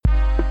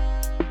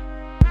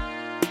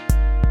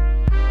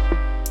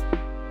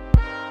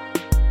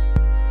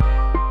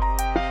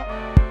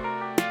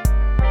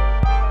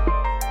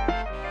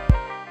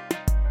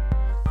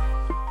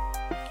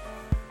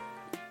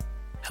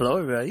Hello,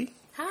 everybody.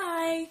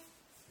 Hi.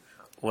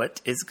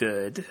 What is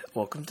good?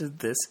 Welcome to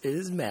This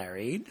Is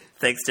Married.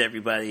 Thanks to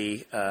everybody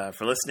for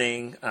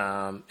listening.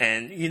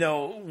 And, you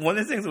know, one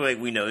of the things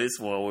we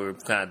noticed while we were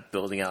kind of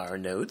building out our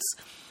notes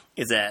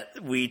is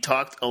that we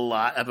talked a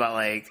lot about,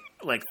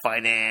 like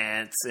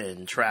finance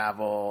and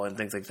travel and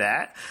things like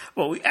that.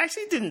 Well, we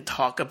actually didn't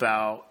talk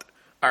about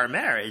our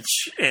marriage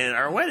and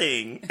our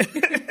wedding.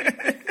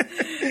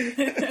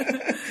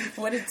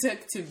 What it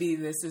took to be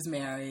This Is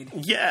Married.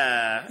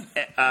 Yeah.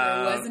 There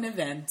was an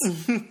event.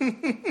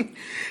 And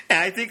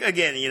I think,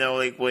 again, you know,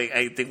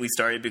 I think we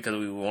started because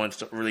we wanted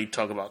to really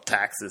talk about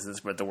taxes and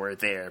spread the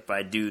word there. But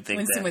I do think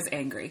Winston was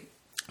angry.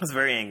 I was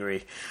very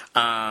angry.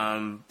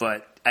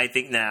 But I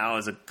think now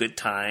is a good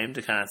time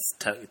to kind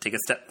of take a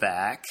step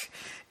back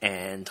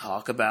and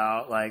talk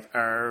about, like,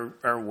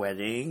 our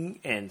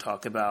wedding and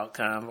talk about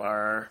kind of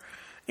our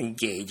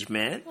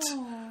engagement,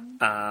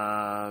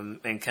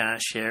 and kind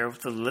of share with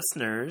the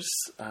listeners,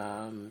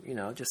 you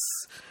know, just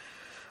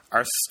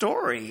our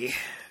story.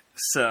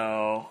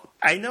 So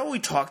I know we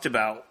talked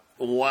about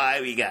why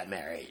we got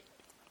married.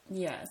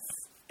 Yes.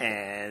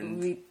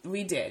 And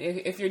we did.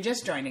 If you're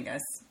just joining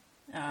us,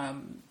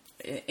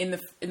 in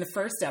the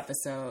first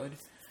episode,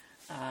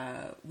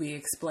 we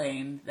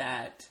explained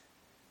that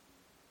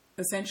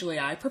essentially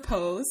I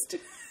proposed,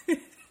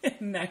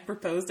 and I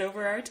proposed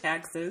over our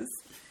taxes.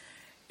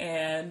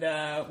 And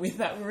we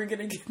thought we were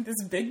going to get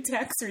this big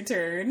tax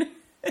return.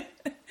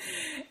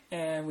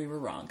 And we were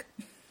wrong.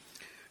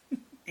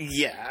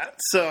 Yeah.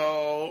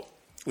 So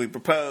we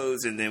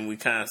proposed, and then we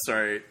kind of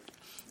started.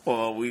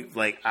 Well, we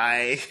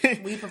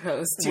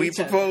proposed to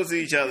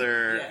each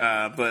other.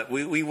 Yeah. But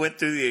we went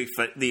through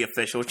the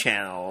official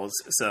channels.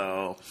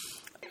 So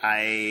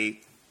I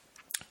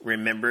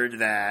remembered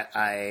that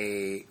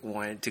I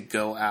wanted to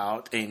go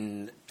out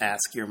and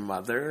ask your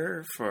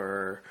mother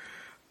for.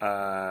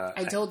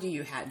 I told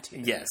you had to.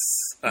 Yes.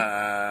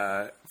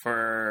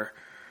 For,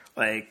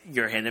 like,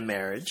 your hand in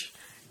marriage.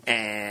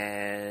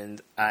 And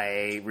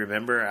I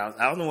remember I was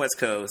out on the West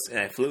Coast, and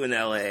I flew into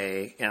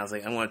L.A., and I was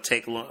like, I'm going to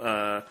take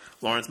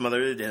Lauren's mother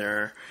to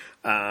dinner.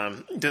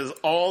 There's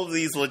all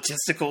these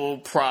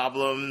logistical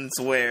problems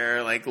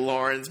where, like,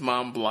 Lauren's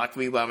mom blocked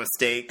me by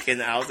mistake,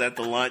 and I was at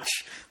the lunch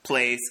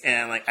place,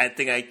 and, like, I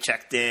think I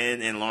checked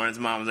in, and Lauren's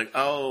mom was like,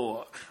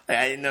 oh, like,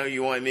 I didn't know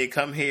you wanted me to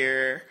come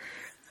here.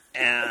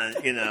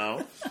 And, you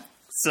know,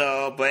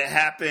 so, but it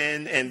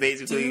happened, and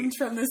basically... Doomed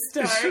from the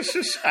start.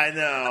 I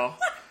know.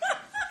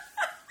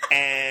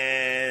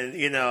 And,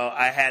 you know,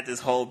 I had this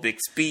whole big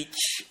speech,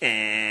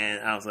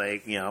 and I was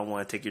like, you know, I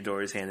want to take your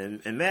daughter's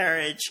hand in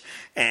marriage.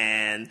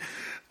 And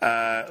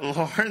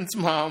Lauren's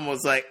mom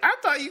was like, I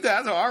thought you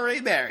guys were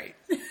already married.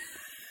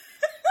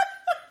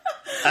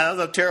 That was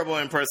a terrible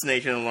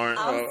impersonation of Lauren.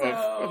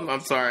 Also,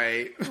 I'm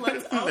sorry,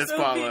 Miss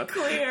Paula. Be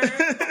clear,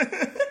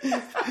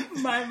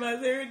 my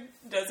mother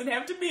doesn't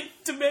have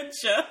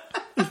dementia.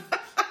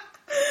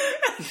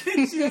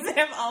 She doesn't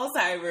have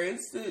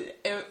Alzheimer's.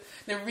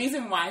 The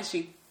reason why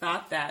she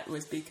thought that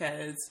was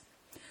because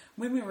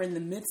when we were in the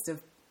midst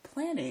of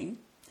planning,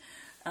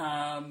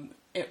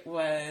 it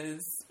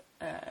was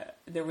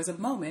there was a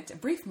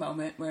brief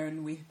moment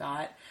when we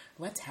thought,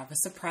 let's have a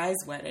surprise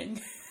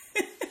wedding.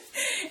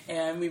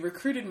 And we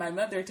recruited my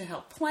mother to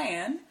help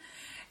plan.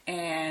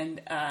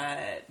 And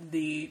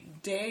the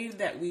day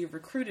that we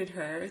recruited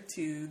her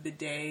to the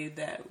day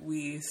that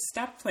we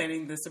stopped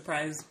planning the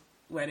surprise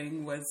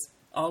wedding was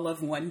all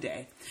of one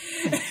day.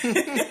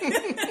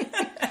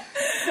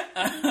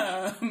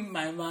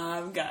 My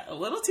mom got a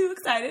little too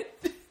excited.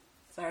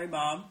 Sorry,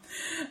 Mom.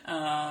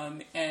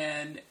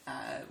 And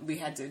we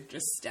had to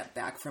just step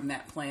back from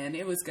that plan.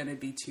 It was going to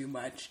be too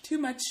much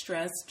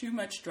stress, too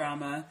much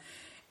drama.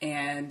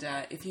 And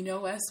if you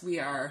know us, we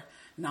are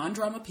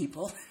non-drama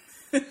people.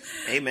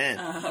 Amen.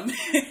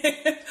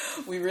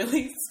 We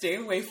really stay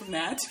away from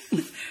that.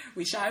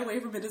 We shy away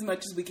from it as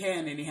much as we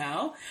can,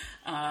 anyhow.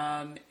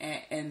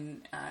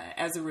 And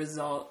as a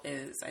result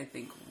is, I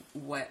think,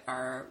 what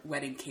our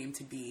wedding came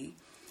to be.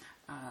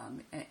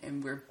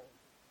 And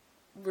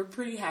we're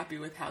pretty happy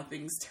with how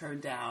things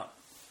turned out.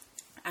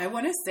 I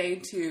want to say,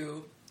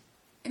 too,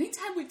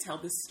 anytime we tell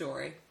this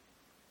story,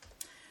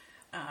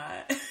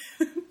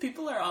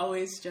 people are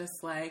always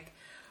just like,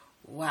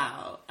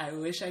 wow, I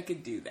wish I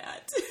could do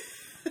that.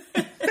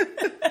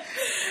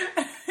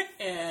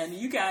 And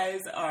you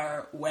guys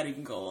are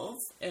wedding goals.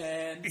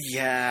 And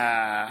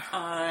yeah.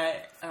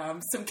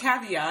 Some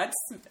caveats.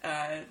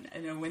 I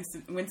know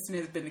Winston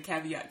has been the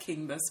caveat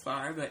king thus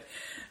far, but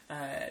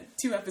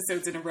 2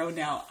 episodes in a row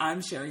now,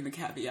 I'm sharing the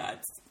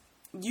caveats.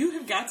 You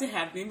have got to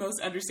have the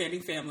most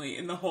understanding family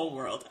in the whole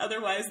world.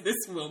 Otherwise, this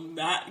will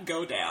not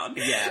go down.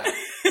 Yeah.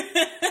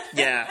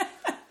 Yeah.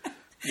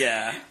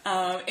 Yeah.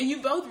 And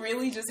you both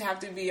really just have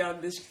to be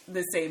on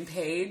the same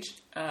page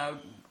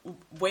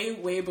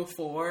way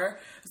before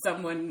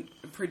someone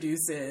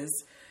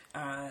produces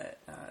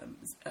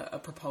a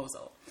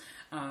proposal.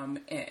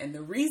 And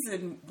the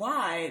reason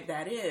why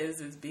that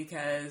is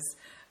because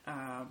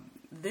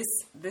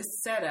this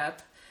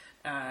setup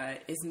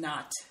is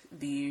not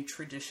the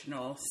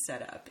traditional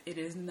setup. It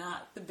is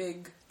not the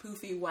big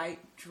poofy white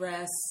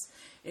dress.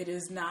 It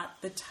is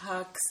not the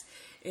tux.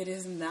 It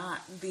is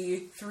not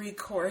the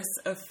 3-course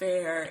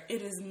affair.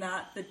 It is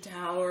not the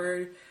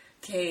tower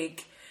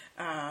cake.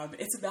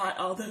 It's not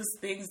all those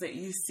things that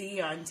you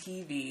see on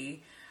TV,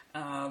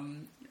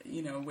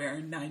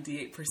 where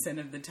 98%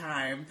 of the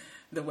time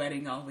the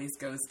wedding always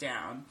goes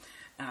down.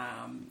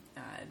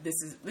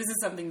 This is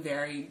something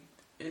very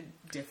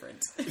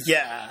different.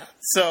 Yeah.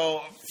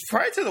 So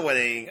prior to the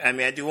wedding, I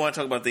mean, I do want to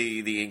talk about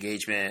the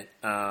engagement.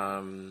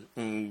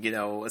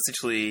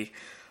 Essentially,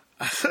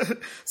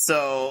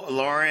 so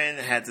Lauren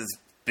had this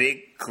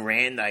big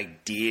grand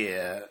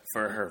idea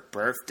for her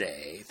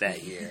birthday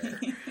that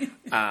year.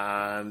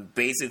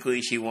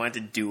 Basically, she wanted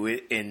to do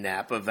it in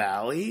Napa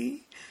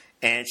Valley.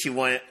 And she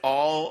wanted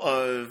all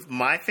of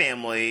my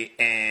family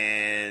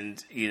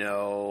and,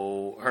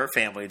 her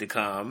family to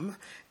come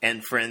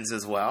and friends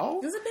as well.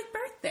 It was a big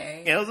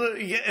birthday. It was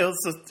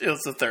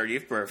the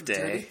 30th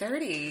birthday.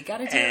 30. You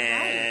gotta do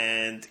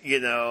it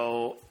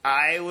right.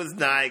 I was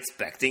not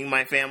expecting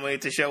my family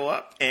to show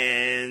up.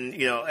 And,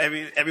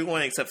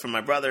 everyone except for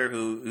my brother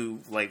who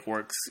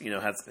works,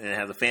 has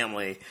a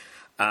family,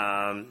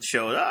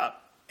 showed up.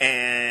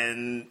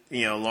 And,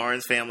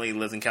 Lauren's family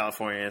lives in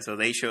California, so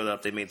they showed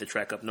up. They made the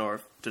trek up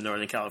north to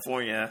Northern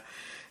California.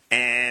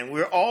 And we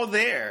were all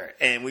there.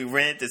 And we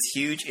rented this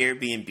huge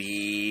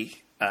Airbnb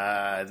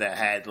that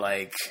had,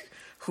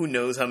 who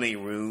knows how many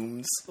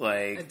rooms?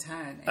 A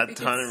ton. A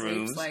ton of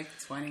rooms.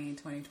 20.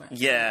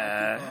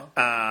 Yeah.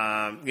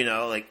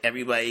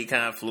 Everybody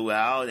kind of flew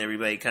out. And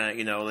everybody kind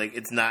of,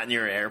 it's not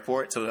near an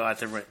airport, so we all had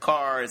to rent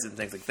cars and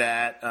things like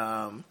that.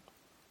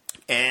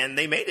 And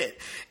they made it.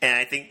 And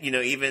I think,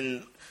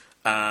 even...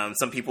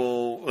 some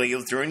people, it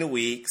was during the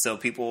week, so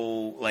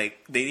people, they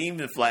didn't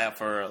even fly out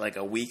for,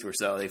 a week or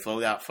so. They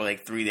flew out for,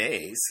 3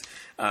 days,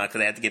 because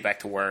they had to get back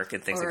to work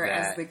and things like that.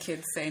 Or, as the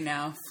kids say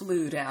now,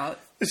 flewed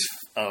out.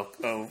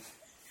 Oh,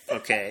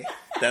 okay.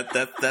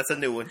 That's a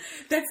new one.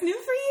 That's new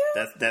for you?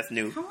 That's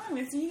new. Come on,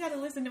 Winston, you gotta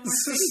listen to more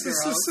City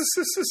Girls.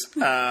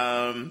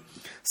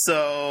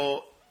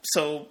 So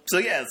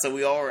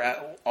we all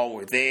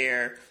were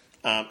there.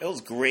 It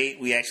was great.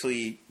 We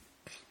actually...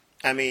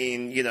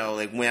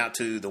 went out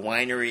to the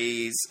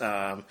wineries.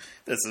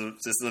 This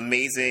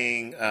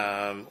amazing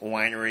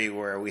winery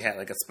where we had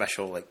a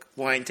special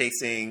wine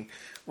tasting.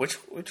 Which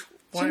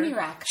Chimney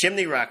Rock.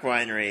 Chimney Rock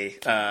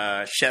Winery.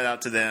 Shout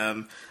out to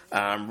them.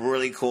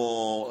 Really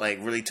cool.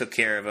 Really took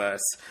care of us.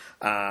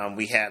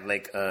 We had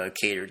a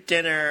catered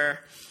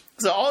dinner.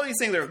 So all these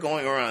things that were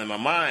going around in my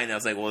mind, I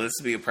was like, well, this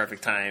would be a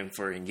perfect time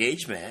for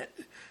engagement.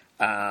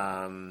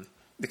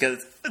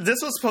 Because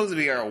this was supposed to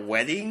be our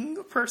wedding,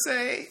 per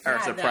se,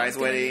 our surprise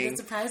wedding.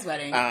 Surprise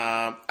wedding.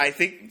 I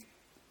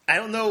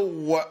don't know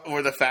what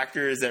were the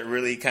factors that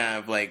really kind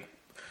of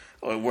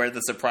where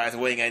the surprise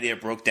wedding idea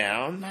broke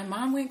down. My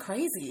mom went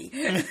crazy.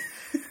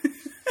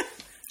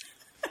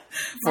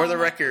 For the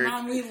record,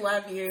 Mom, we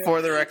love you.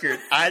 For the record,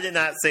 I did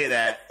not say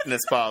that,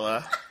 Miss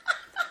Paula.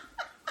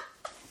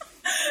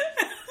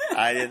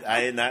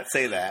 I did not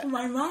say that.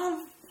 My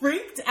mom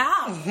freaked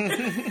out.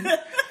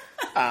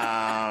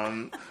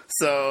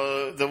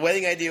 So the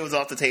wedding idea was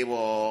off the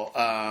table,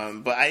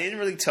 but I didn't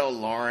really tell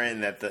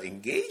Lauren that the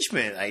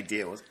engagement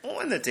idea was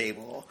on the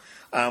table.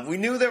 We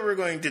knew that we were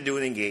going to do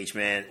an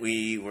engagement.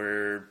 We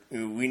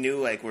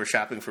knew we're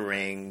shopping for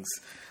rings.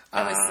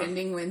 I was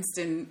sending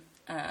Winston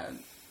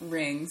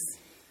rings.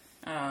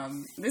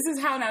 This is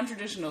how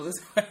non-traditional this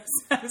was.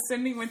 I was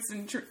sending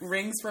Winston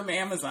rings from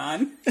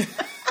Amazon.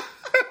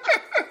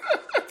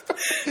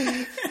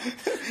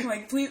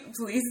 I'm please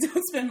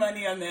don't spend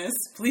money on this.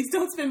 Please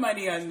don't spend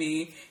money on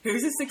me.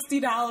 Here's a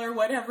 $60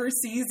 whatever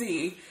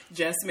CZ.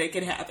 Just make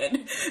it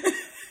happen.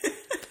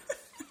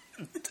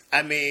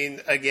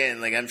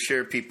 Again, I'm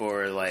sure people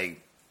are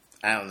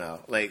I don't know.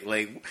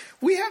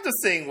 We have this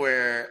thing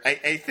where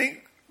I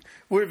think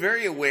we're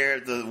very aware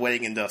of the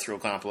wedding industrial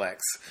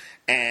complex.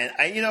 And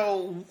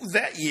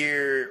that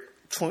year,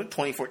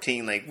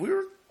 2014, we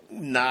were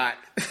not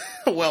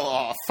well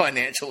off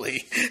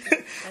financially.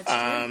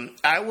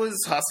 I was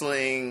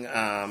hustling. We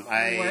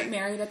weren't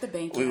married at the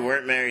bank yet. We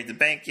weren't married at the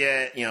bank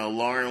yet.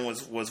 Lauren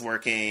was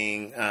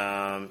working,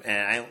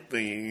 and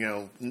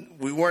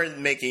we weren't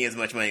making as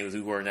much money as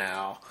we were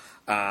now.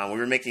 We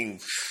were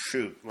making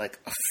a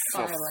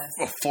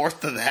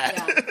fourth of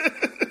that.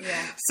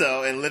 Yeah.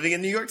 So, and living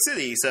in New York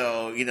City,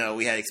 so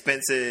we had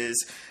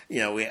expenses.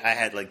 I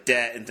had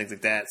debt and things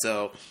like that.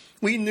 So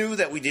we knew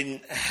that we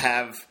didn't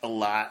have a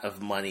lot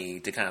of money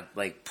to kind of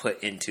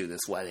put into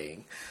this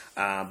wedding.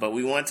 But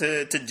we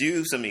wanted to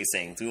do some of these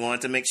things. We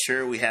wanted to make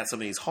sure we have some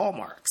of these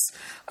hallmarks.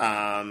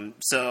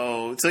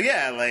 So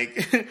I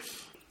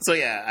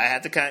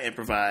had to kind of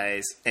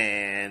improvise,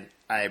 and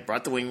I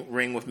brought the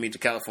ring with me to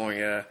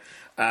California.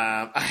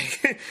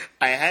 I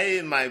had it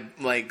in my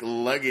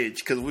luggage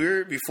because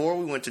before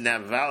we went to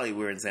Napa Valley,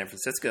 we were in San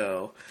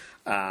Francisco.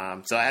 So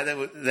I had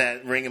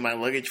that ring in my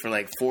luggage for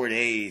 4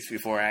 days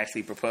before I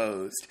actually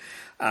proposed.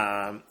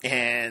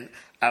 And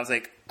I was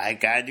like, I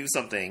gotta do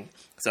something.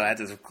 So I had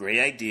this great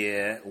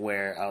idea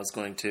where I was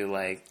going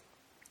to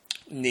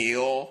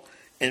kneel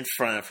in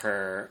front of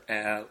her,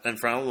 in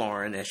front of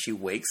Lauren as she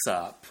wakes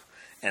up.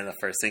 And the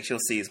first thing she'll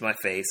see is my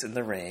face in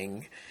the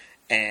ring.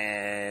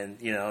 And,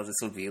 this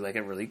would be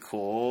a really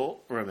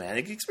cool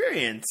romantic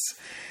experience.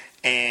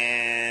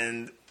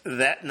 And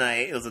that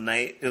night, it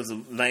was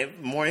a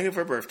morning of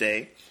her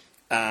birthday.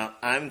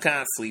 I'm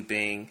kind of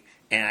sleeping,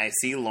 and I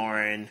see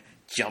Lauren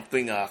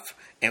jumping up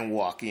and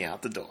walking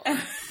out the door.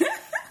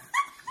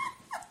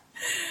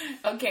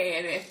 Okay,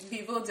 and if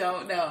people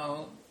don't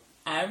know,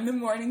 I'm the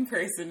morning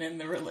person in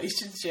the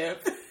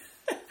relationship.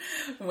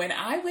 When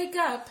I wake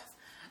up,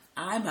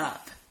 I'm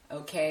up.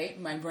 Okay,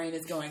 my brain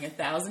is going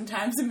 1,000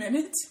 times a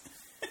minute.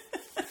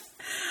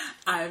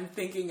 I'm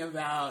thinking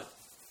about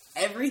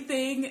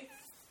everything,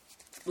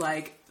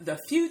 the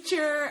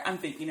future. I'm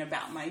thinking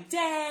about my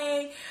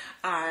day.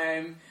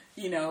 I'm,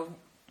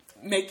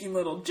 making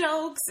little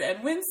jokes.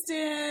 And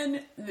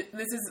Winston,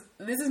 this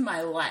is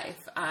my life.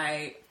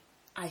 I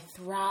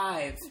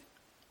thrive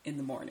in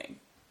the morning.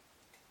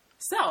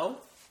 So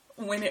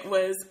when it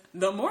was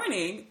the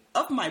morning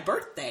of my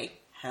birthday,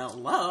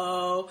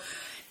 hello.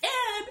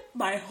 And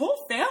my whole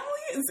family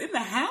is in the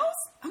house.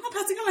 I'm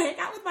about to go hang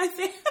out with my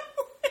family.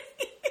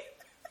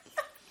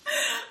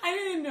 I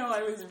didn't know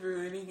I was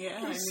ruining it,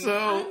 honey.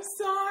 I'm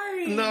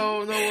sorry.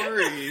 No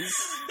worries.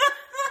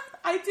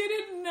 I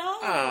didn't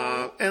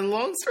know. And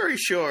long story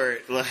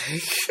short,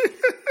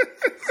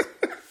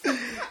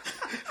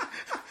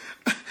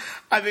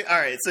 I mean, all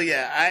right. So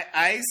yeah,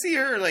 I see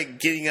her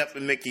getting up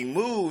and making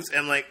moves,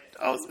 and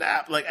oh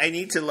snap! I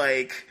need to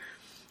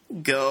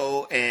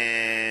go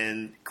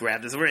and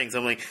grab this ring.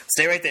 So I'm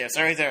stay right there,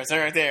 stay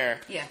right there.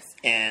 Yes.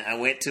 And I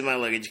went to my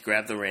luggage,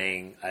 grabbed the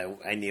ring.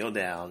 I kneeled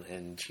down,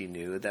 and she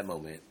knew at that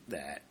moment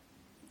that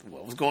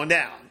what was going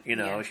down.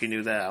 Yes. She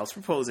knew that I was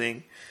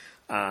proposing.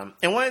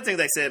 And one of the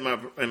things I said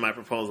in my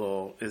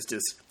proposal is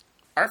just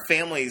our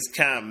families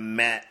kind of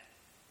met,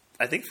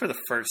 I think, for the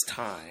first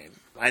time.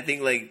 I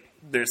think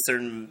there's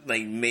certain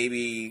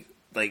maybe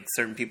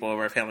certain people of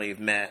our family have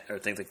met or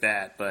things like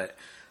that, but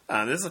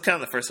this is kind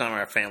of the first time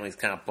our families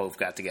kind of both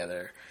got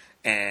together,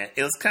 and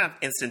it was kind of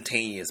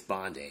instantaneous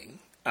bonding.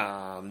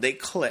 They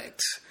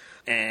clicked,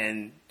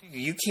 and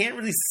you can't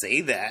really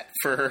say that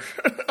for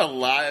a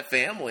lot of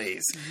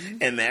families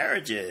and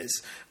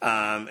marriages.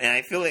 And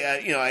I feel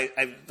I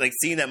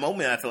seeing that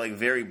moment, I feel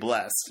very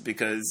blessed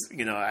because,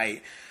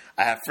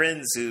 I have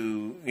friends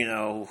who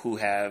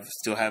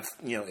still have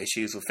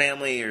issues with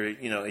family or,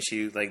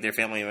 issues their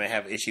family might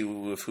have issue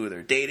with who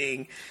they're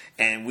dating.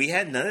 And we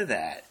had none of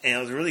that. And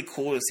it was really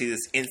cool to see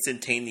this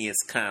instantaneous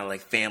kind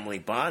of family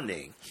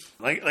bonding.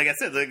 Like I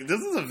said, this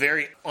is a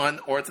very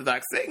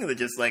unorthodox thing to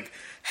just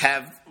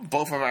have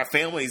both of our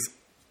families,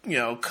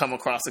 come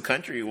across the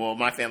country. Well,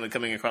 my family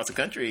coming across the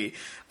country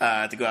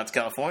to go out to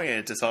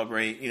California to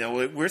celebrate.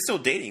 We're still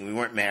dating. We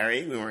weren't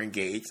married. We weren't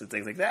engaged and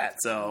things like that.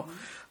 So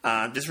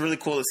just really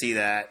cool to see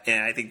that.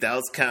 And I think that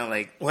was kind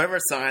of whatever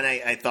sign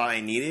I thought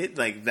I needed,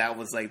 that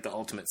was the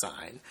ultimate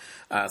sign,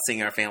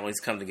 seeing our families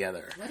come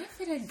together. What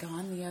if it had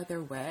gone the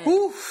other way?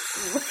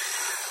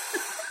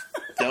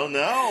 Don't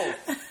know.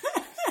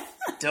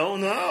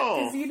 Don't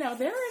know. Because,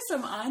 there are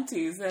some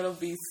aunties that'll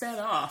be set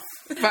off.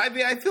 But I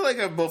mean, I feel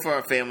both of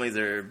our families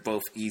are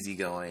both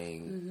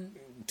easygoing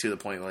to the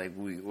point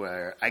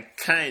where I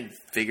kind of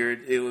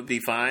figured it would be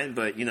fine,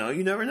 but, you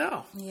never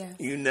know. Yes.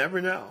 You never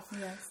know.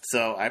 Yes.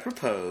 So I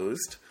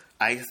proposed.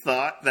 I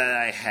thought that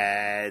I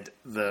had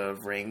the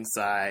ring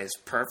size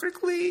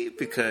perfectly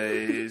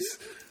because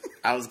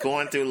I was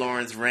going through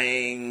Lauren's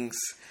rings,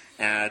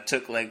 and I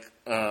took,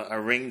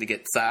 a ring to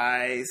get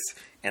sized,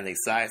 and they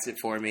sized it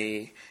for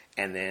me.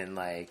 And then,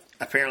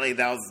 apparently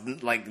that was,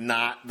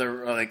 not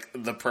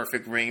the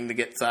perfect ring to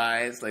get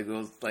sized. It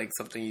was,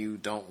 something you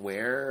don't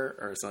wear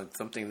or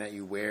something that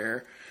you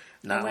wear.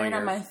 Not wear it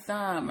on my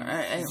thumb. Or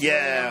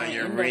on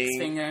your ring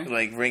finger.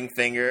 Ring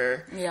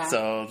finger. Yeah.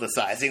 So the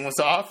sizing was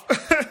off.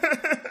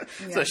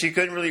 Yeah. So she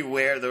couldn't really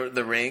wear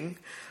the ring.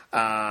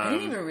 I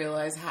didn't even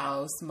realize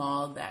how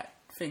small that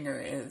finger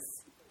is.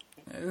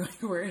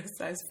 We're a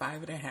size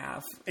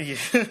 5.5.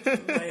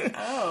 Yeah.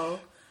 Oh.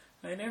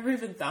 I never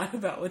even thought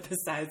about what the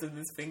size of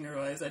this finger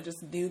was. I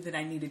just knew that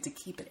I needed to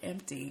keep it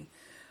empty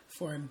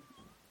for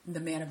the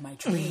man of my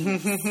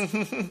dreams.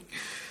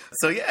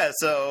 So we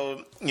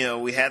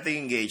had the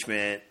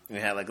engagement. We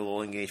had a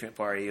little engagement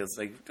party. It was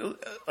like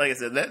I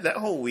said, that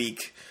whole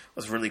week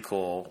was really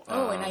cool.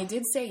 Oh, and I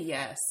did say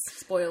yes.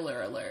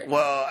 Spoiler alert.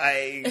 Well,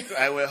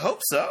 I would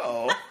hope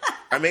so.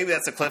 Or maybe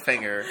that's a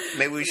cliffhanger.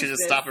 Maybe we should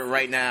just stop it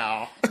right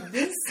now.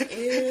 This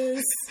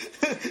is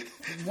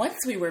once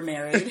we were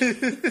married. We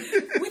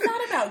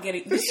thought about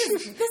getting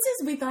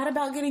we thought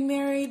about getting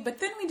married, but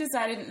then we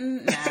decided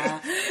nah.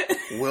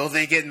 Will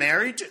they get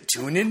married?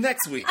 Tune in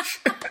next week.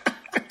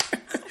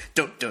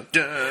 Dun, dun,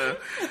 dun.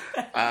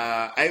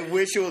 I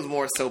wish it was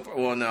more soap.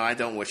 Well, no, I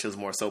don't wish it was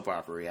more soap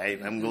opera.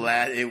 I'm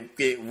glad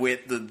it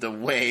went the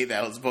way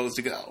that was supposed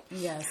to go.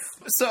 Yes.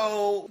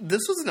 So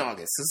this was in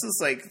August. This is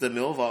like the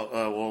middle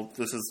of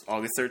this is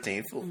August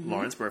 13th,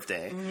 Lauren's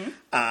birthday.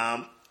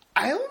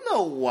 I don't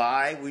know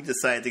why we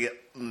decided to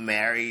get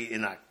married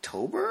in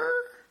October.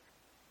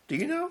 Do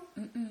you know?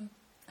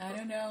 I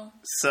don't know.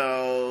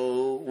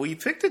 So we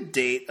picked a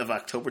date of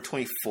October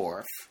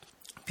 24th.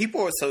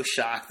 People were so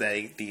shocked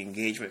that the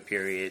engagement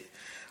period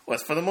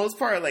was, for the most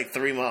part, like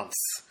 3 months,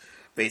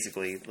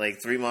 basically.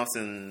 Like 3 months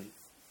and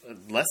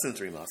less than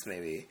 3 months,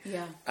 maybe.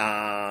 Yeah.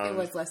 It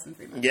was less than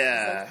 3 months.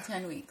 Yeah. It was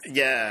like 10 weeks.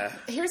 Yeah.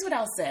 Here's what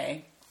I'll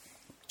say.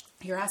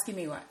 You're asking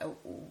me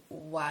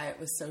why it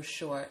was so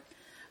short.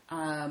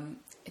 I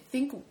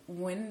think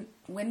when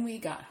we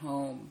got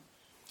home,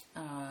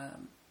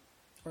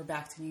 or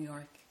back to New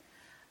York,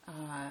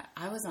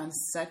 I was on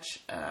such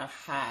a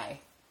high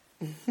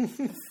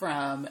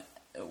from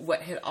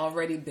what had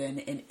already been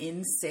an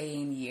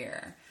insane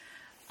year.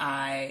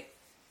 I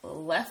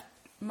left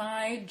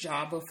my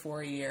job of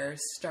 4 years,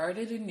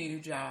 started a new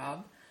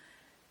job,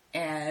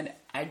 and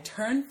I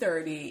turned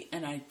 30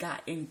 and I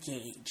got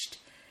engaged.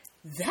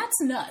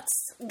 That's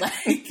nuts.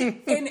 Like,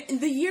 and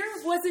the year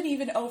wasn't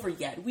even over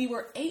yet. We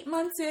were 8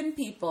 months in,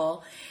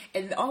 people,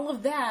 and all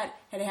of that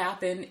had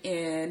happened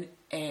in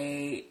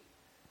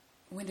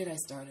when did I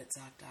start at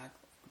ZocDoc?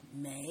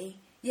 May?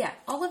 Yeah,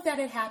 all of that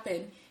had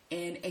happened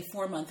in a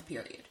 4-month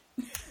period.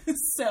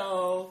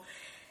 So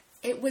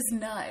it was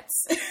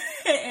nuts.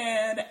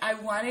 And I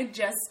wanted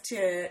just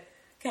to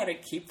kind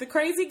of keep the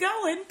crazy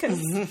going,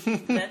 because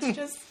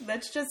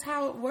that's just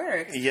how it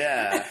works.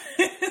 Yeah.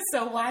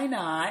 So why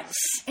not?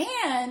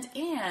 And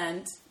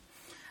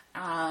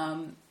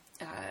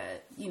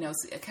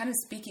kind of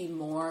speaking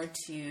more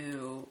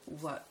to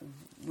what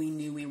we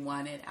knew we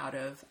wanted out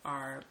of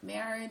our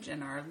marriage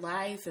and our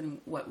life and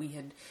what we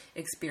had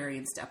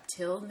experienced up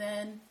till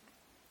then.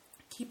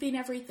 Keeping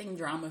everything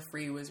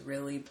drama-free was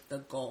really the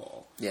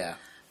goal. Yeah.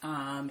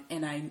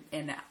 And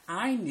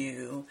I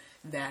knew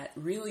that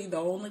really the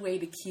only way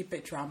to keep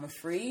it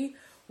drama-free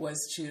was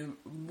to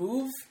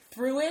move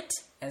through it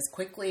as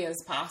quickly as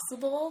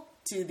possible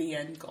to the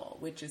end goal,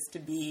 which is to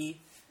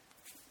be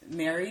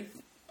married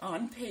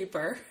on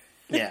paper.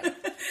 Yeah.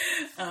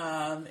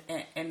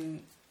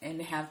 And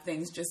have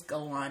things just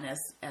go on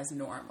as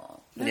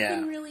normal.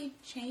 Nothing really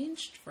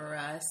changed for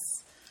us.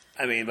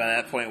 I mean, by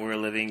that point, we were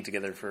living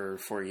together for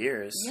 4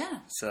 years. Yeah.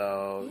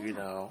 So,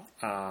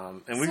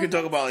 and we can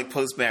talk about, like,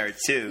 post-marriage,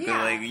 too.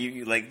 Yeah. Like,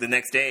 you, like, the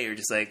next day, you're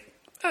just like,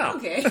 oh.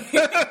 Okay. That's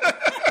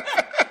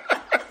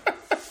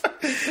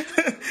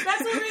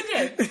what we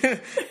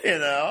did.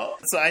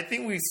 So I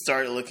think we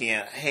started looking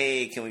at,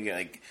 hey, can we,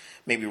 like,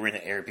 maybe rent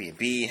an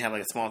Airbnb, have,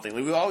 like, a small thing.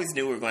 Like, we always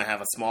knew we were going to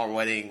have a small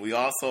wedding. We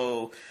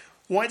also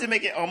wanted to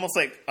make it almost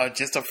like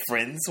just a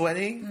friend's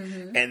wedding.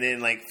 Mm-hmm. And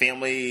then, like,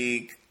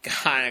 family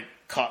kind of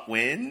caught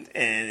wind,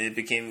 and it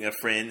became a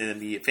friend and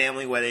immediate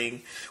family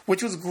wedding,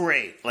 which was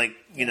great. Like,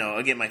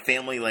 again, my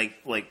family like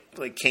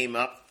came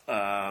up.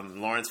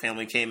 Lauren's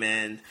family came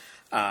in,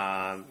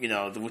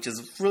 which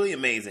is really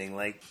amazing.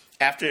 Like,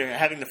 after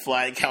having to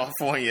fly to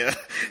California,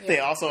 they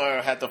also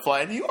had to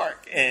fly to New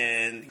York,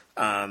 and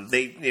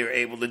they were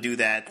able to do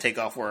that, take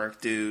off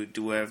work, do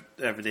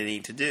whatever they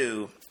need to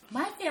do.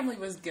 My family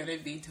was going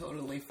to be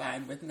totally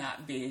fine with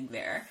not being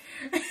there.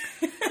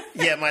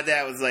 Yeah, my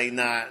dad was like,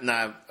 not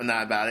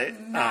about it.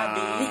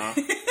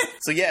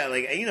 So yeah,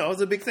 like, it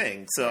was a big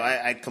thing. So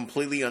I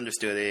completely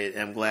understood it,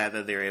 and I'm glad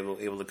that they were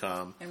able to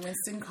come. And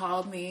Winston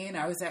called me, and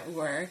I was at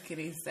work, and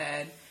he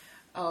said,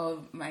 "Oh,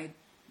 my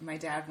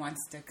dad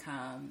wants to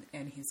come,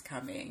 and he's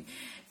coming."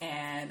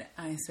 And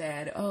I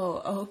said,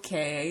 "Oh,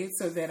 okay."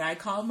 So then I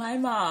called my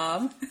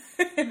mom,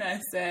 and I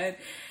said,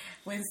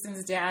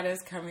 "Winston's dad is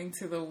coming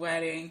to the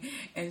wedding."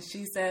 And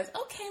she says,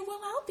 "Okay,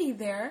 well, I'll be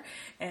there."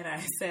 And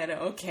I said,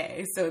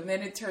 "Okay." So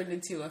then it turned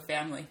into a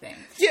family thing.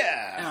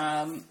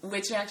 Yeah.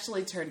 Which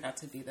actually turned out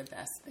to be the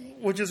best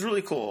thing. Which is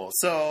really cool.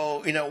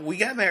 So, we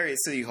got married at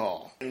City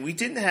Hall. And we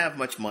didn't have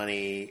much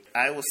money.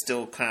 I was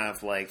still kind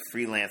of like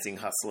freelancing,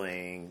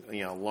 hustling.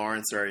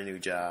 Lauren started a new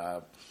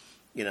job.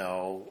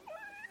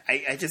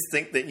 I just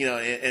think that,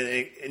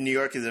 New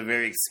York is a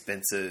very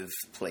expensive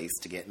place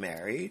to get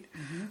married.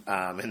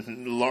 Mm-hmm.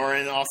 And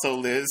Lauren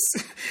also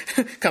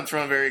comes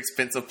from a very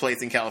expensive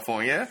place in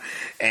California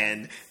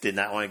and did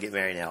not want to get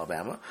married in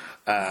Alabama.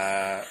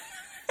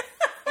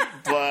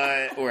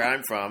 But where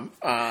I'm from.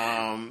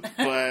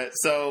 But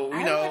so,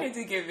 I wanted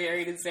to get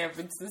married in San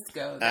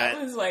Francisco.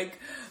 That was like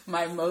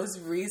my most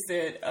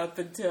recent, up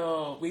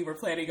until we were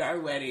planning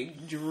our wedding,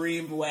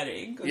 dream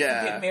wedding. Was to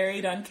get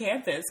married on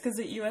campus, because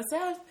at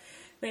USF,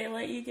 they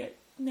let you get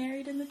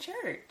married in the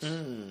church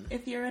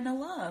if you're an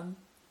alum.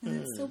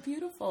 And it's so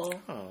beautiful.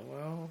 Oh,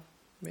 well,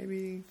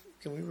 maybe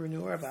can we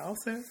renew our vows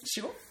there?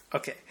 Sure.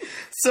 Okay.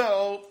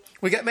 So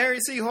we got married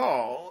at City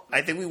Hall.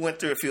 I think we went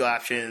through a few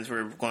options. We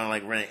were going to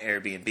like rent an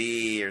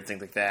Airbnb or things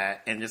like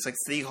that. And just like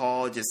City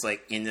Hall just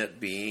like ended up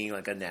being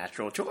like a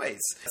natural choice.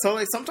 So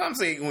like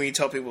sometimes like when I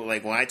tell people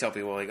like,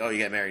 oh,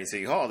 you got married at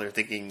City Hall, they're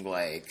thinking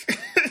like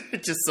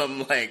just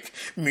some like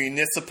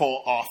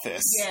municipal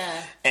office.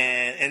 Yeah.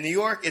 And in New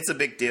York, it's a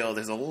big deal.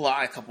 There's a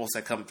lot of couples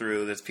that come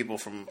through. There's people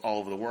from all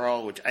over the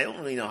world, which I don't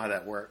really know how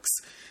that works.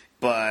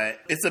 But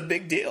it's a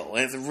big deal,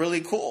 and it's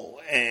really cool.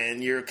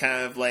 And you're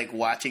kind of like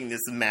watching this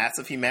mass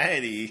of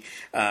humanity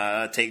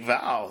take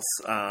vows,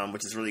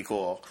 which is really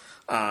cool.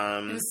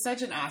 It was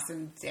such an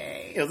awesome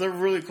day. It was a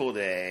really cool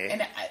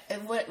day.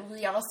 And what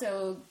we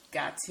also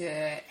got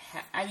to,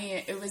 I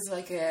mean, it was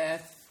like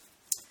it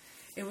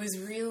was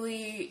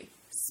really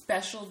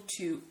special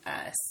to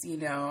us, you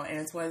know, and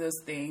it's one of those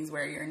things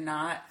where you're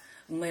not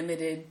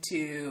limited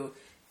to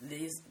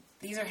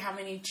these are how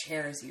many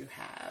chairs you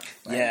have.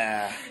 Like,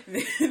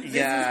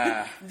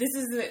 yeah.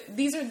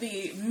 These are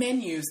the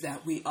menus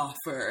that we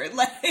offer.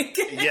 Like,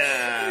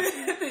 yeah.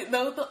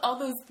 all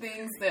those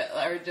things that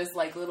are just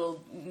like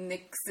little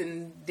nicks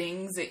and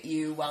dings at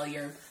you while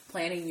you're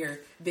planning your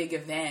big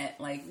event.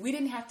 Like, we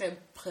didn't have to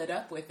put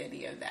up with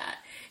any of that.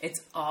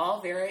 It's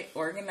all very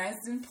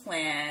organized and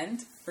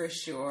planned for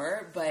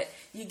sure, but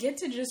you get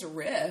to just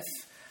riff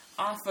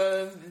off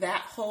of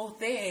that whole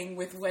thing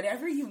with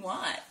whatever you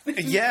want.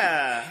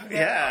 Yeah,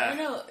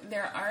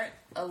 there aren't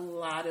a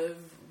lot of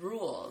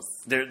rules.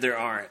 There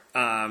aren't.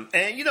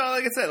 And, you know,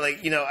 like I said,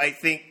 like, you know, I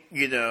think,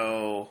 you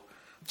know,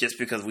 just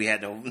because we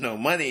had no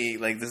money,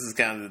 like, this is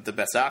kind of the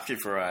best option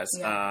for us.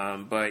 Yeah.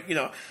 But, you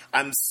know,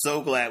 I'm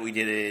so glad we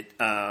did it.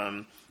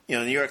 You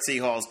know, New York City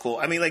Hall is cool.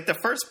 I mean, like, the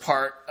first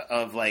part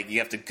of, like, you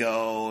have to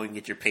go and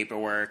get your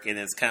paperwork, and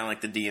it's kind of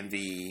like the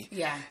DMV.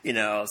 Yeah. You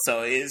know,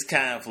 so it is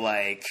kind of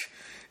like...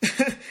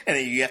 and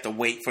then you have to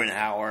wait for an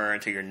hour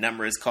until your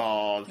number is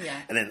called. Yeah.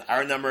 And then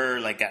our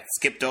number like got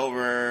skipped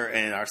over,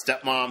 and our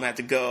stepmom had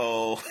to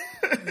go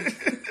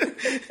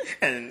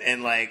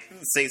and like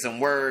say some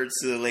words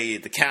to the lady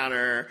at the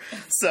counter.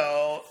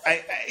 So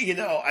I you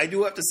know, I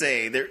do have to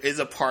say there is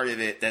a part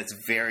of it that's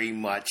very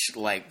much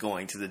like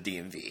going to the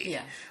DMV.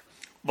 Yeah.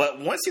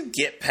 But once you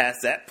get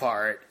past that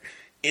part,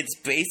 it's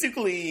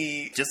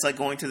basically just like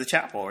going to the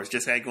chapel, or it's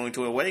just like going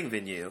to a wedding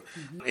venue.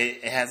 Mm-hmm.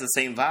 It has the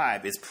same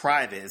vibe. It's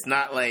private. It's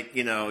not like,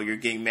 you know, you're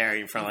getting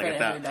married in front of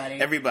like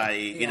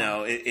everybody. You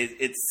know,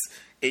 it's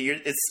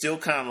still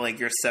kind of like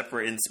your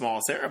separate and small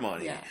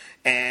ceremony. Yeah.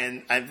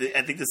 And I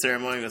think the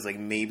ceremony was like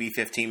maybe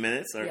 15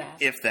 minutes, or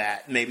if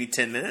that, maybe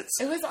 10 minutes.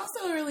 It was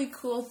also really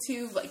cool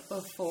too. Like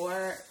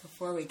before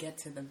we get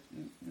to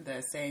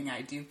the saying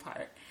I do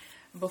part.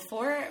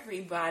 Before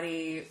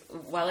everybody,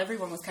 while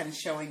everyone was kind of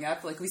showing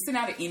up, like we sent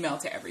out an email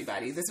to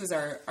everybody. This was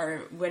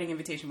our wedding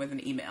invitation with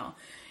an email.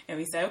 And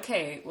we said,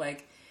 okay,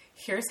 like,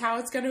 here's how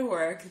it's going to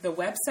work. The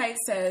website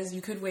says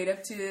you could wait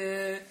up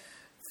to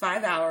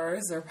 5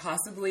 hours or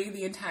possibly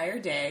the entire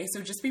day.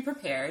 So just be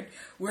prepared.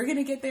 We're going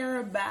to get there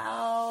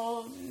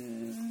about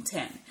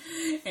 10.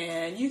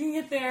 And you can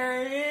get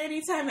there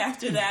anytime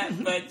after that,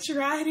 but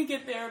try to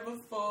get there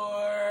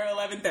before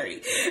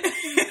 11:30.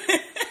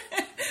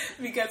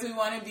 Because we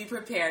want to be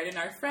prepared, and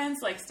our friends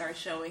like start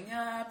showing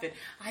up, and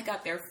I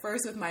got there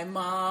first with my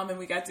mom, and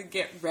we got to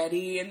get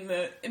ready in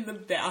the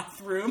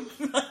bathroom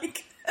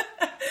like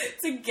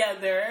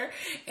together,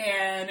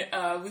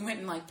 and we went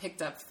and like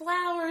picked up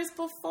flowers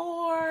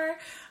before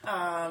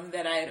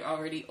that I had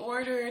already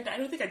ordered. I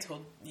don't think I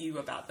told you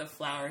about the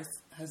flowers,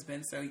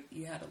 husband, so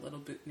you had a little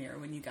boutonniere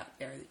when you got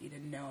there that you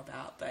didn't know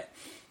about, but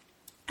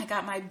I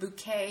got my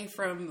bouquet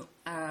from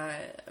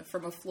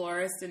a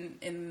florist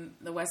in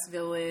the West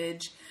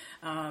Village,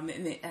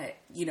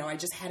 you know, I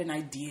just had an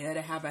idea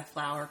to have a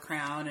flower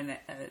crown, and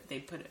they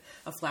put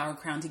a flower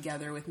crown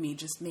together with me,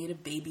 just made a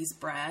baby's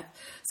breath.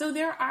 So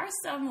there are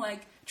some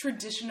like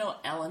traditional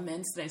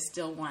elements that I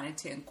still wanted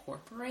to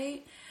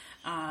incorporate,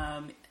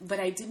 but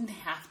I didn't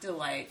have to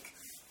like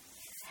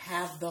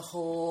have the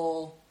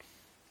whole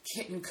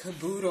kit and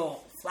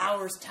caboodle,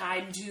 flowers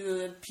tied to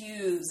the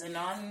pews and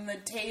on the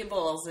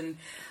tables and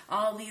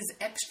all these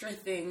extra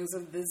things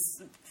of this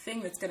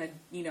thing that's going to,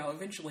 you know,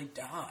 eventually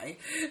die.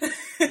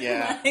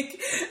 Yeah.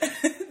 Like,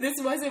 this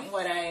wasn't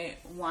what I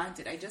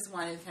wanted. I just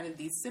wanted kind of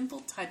these simple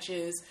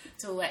touches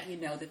to let you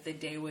know that the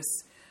day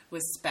was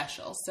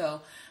special.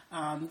 So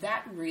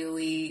that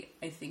really,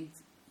 I think,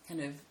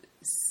 kind of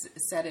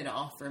set it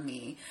all for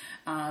me.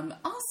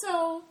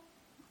 Also,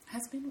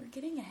 husband, we're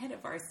getting ahead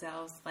of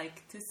ourselves.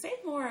 Like, to say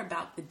more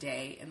about the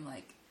day and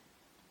like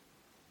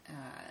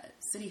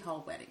City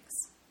Hall weddings.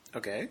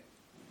 Okay.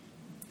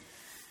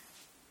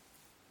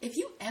 If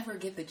you ever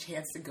get the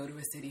chance to go to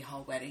a City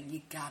Hall wedding,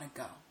 you gotta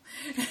go.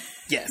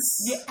 Yes.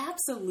 You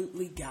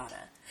absolutely gotta.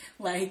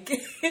 Like,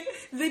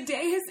 the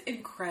day is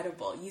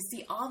incredible. You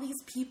see all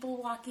these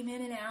people walking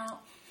in and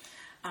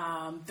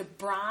out. The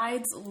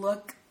brides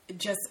look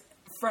just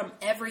from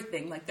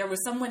everything. Like, there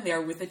was someone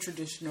there with a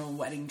traditional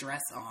wedding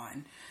dress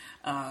on.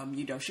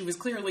 You know, she was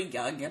clearly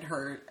young, and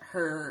her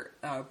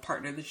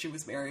partner that she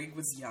was marrying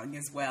was young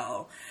as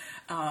well.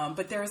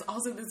 But there was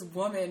also this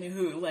woman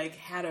who like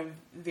had a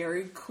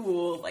very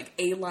cool like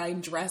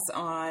A-line dress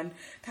on,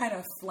 kind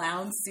of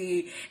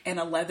flouncy, and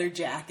a leather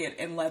jacket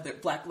and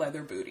black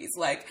leather booties.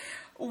 Like,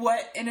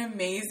 what an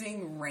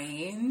amazing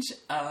range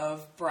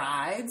of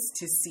brides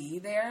to see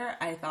there.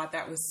 I thought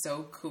that was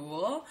so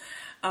cool.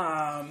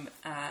 And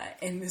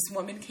this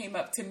woman came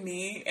up to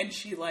me and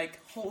she like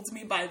holds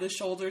me by the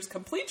shoulders,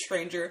 complete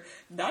stranger,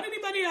 not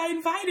anybody I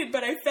invited,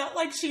 but I felt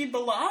like she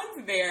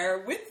belonged there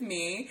with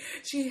me.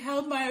 She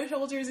held my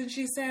shoulders and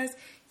she says,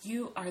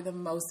 "You are the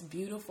most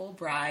beautiful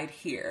bride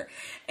here."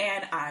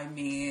 And I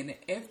mean,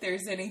 if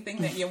there's anything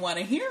that you want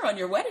to hear on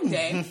your wedding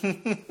day,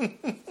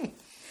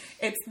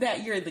 it's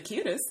that you're the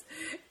cutest.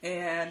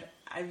 And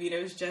I mean,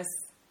 it was just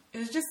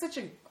such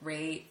a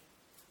great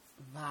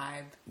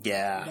vibe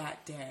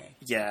that day.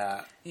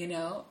 Yeah. You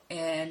know,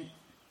 and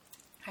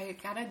I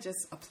gotta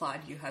just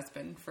applaud you,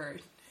 husband, for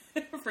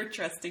for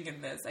trusting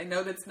in this. I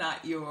know that's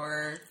not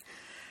your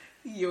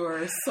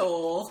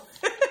soul.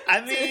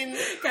 I mean,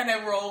 kind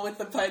of roll with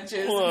the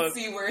punches and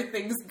see where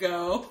things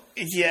go.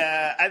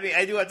 Yeah, I mean,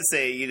 I do have to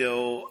say, you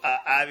know,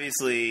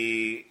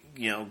 obviously,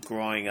 you know,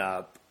 growing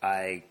up,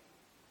 I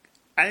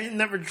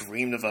never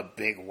dreamed of a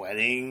big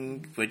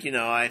wedding, but, you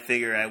know, I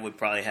figure I would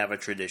probably have a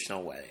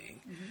traditional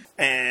wedding. Mm-hmm.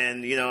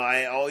 And, you know,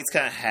 I always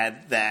kind of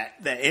had that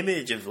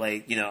image of,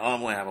 like, you know, oh,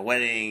 I'm going to have a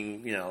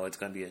wedding, you know, it's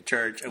going to be at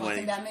church.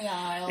 Walking down the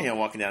aisle. You know,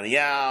 walking down the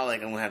aisle,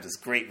 like, I'm going to have this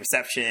great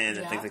reception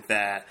and things like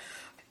that.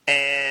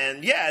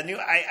 And, yeah,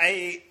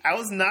 I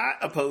was not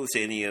opposed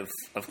to any of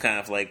kind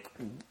of, like,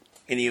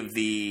 any of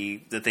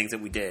the things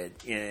that we did.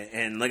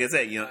 And like I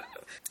said, you know,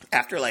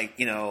 after, like,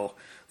 you know,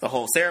 the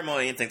whole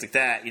ceremony and things like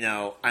that, you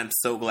know, I'm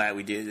so glad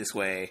we did it this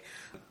way.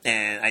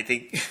 And I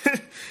think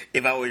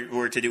if I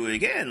were to do it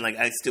again, like,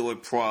 I still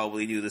would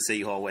probably do the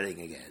City Hall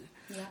wedding again.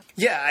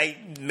 Yeah, I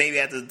maybe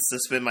have to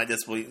suspend my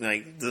disbelief,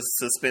 like,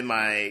 suspend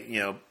my,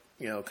 you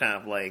know,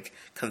 kind of, like,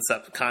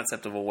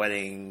 concept of a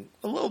wedding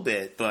a little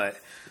bit. But,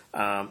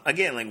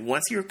 again, like,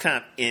 once you're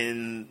kind of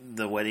in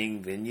the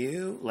wedding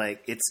venue,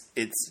 like,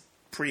 it's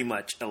pretty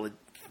much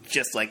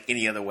just like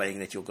any other wedding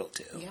that you'll go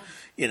to. Yeah.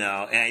 You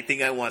know, and I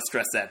think I want to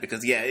stress that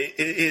because, yeah, it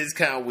is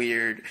kind of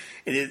weird.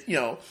 It is, you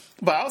know,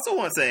 but I also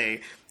want to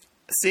say,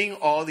 seeing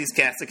all these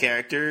cast of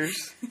characters,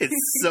 it's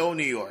so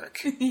New York.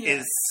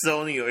 It's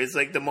so New York. It's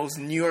like the most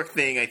New York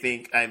thing I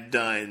think I've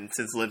done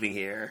since living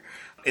here.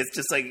 It's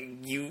just like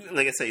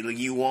like I say, like,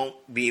 you won't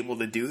be able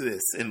to do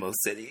this in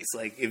most cities.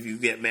 Like, if you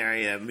get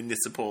married a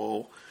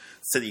municipal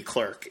city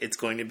clerk, it's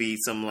going to be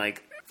some,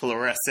 like,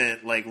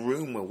 fluorescent, like,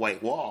 room with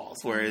white walls.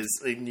 Whereas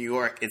in New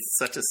York, it's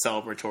such a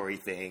celebratory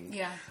thing.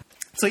 Yeah.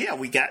 So, yeah,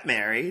 we got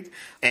married,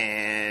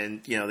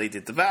 and, you know, they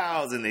did the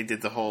vows, and they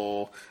did the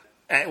whole,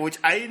 which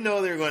I didn't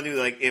know they were going to do,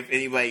 like, if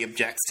anybody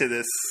objects to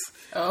this.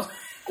 Oh.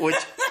 Which,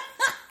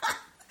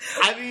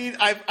 I mean,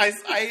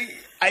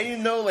 I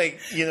didn't know,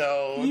 like, you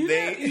know,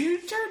 you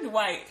turned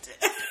white.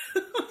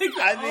 Like,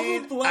 I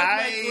mean, all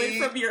blood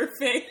went from your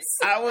face.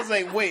 I was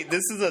like, wait,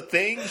 this is a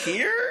thing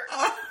here?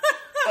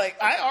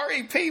 Like, I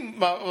already paid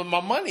my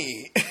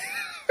money.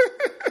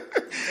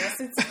 Yes,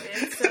 it's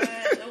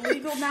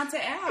illegal not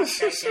to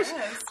ask,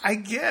 I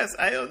guess.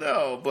 I don't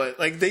know. But,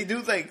 like, they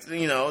do, like,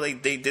 you know,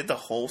 they did the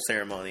whole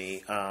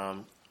ceremony.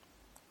 And,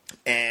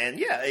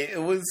 yeah,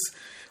 it was,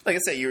 like I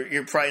said,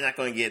 you're probably not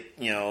going to get,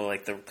 you know,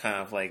 like, the kind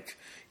of, like,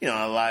 you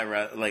know, a lot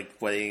of,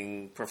 like,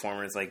 wedding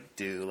performers, like,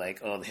 do,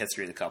 like, the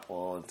history of the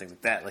couple and things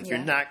like that. Like, you're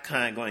not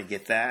kind of going to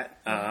get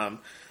that.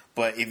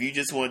 But if you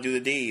just want to do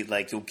the deed,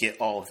 like, you'll get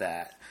all of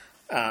that.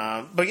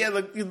 But yeah,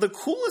 the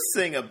coolest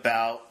thing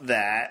about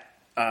that,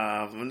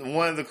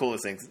 one of the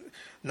coolest things,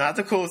 not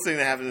the coolest thing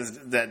that happened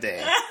that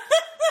day.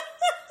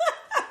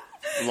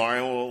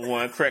 Lauren will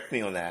want to correct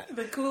me on that.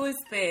 The coolest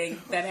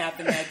thing that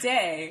happened that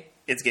day.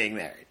 It's getting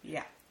married.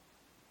 Yeah.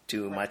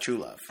 To my true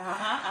love.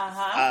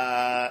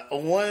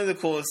 One of the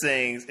coolest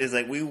things is,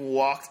 like, we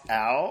walked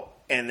out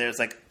and there's,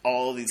 like,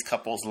 all these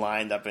couples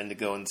lined up to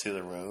go into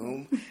the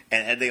room,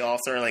 and they all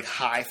started, like,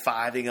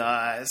 high-fiving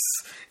us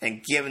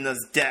and giving us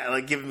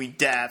giving me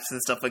daps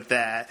and stuff like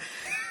that.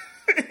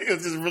 It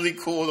was just really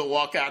cool to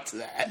walk out to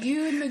that.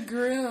 You and the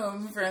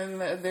groom from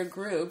the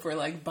group were,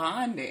 like,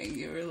 bonding.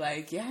 You were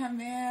like, yeah,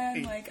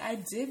 man, like, I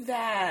did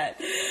that.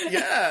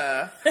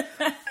 Yeah.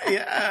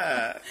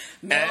 Yeah.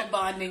 Male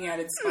bonding at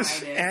its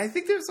finest. And I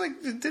think there's,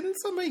 like, didn't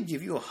somebody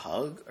give you a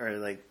hug or,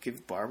 like,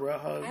 give Barbara a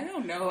hug? I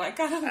don't know. I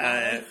got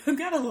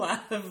a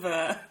lot of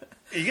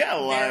you got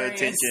a lot of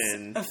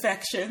attention,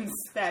 affections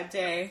that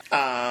day.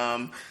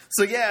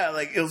 So yeah,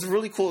 like, it was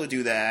really cool to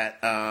do that.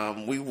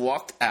 We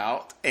walked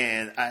out,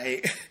 and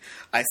I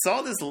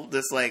saw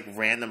this like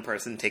random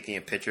person taking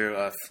a picture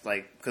of,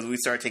 like, because we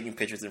started taking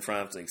pictures in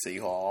front of, like, City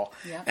Hall,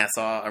 and I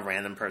saw a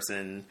random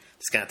person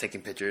just kind of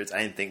taking pictures. I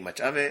didn't think much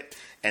of it,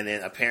 and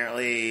then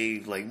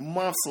apparently, like,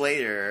 months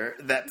later,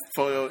 that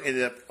photo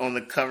ended up on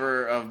the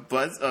cover of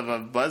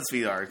a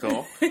BuzzFeed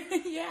article.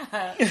 Yeah,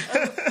 a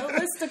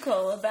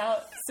listicle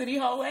about City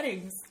Hall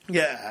weddings.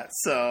 Yeah,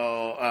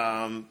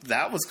 so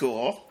that was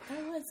cool.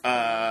 That was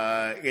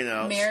cool. You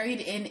know, Married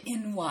in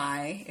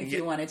NY, if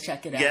you want to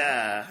check it out.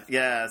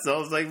 Yeah. So it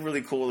was, like,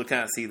 really cool to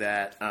kind of see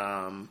that.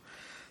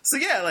 So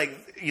yeah,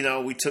 like, you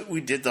know, we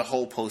did the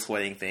whole post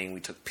wedding thing. We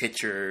took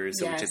pictures.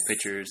 So we took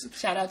pictures.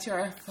 Shout out to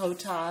our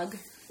photog.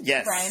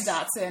 Yes. Brian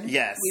Dotson.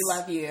 Yes. We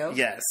love you.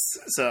 Yes.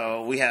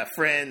 So we have a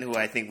friend who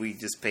I think we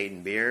just paid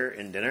in beer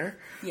and dinner.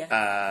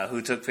 Yeah.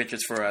 Who took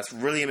pictures for us.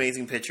 Really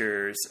amazing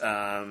pictures.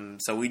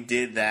 So we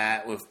did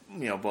that with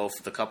both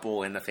the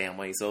couple and the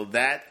family. So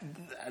that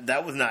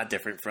was not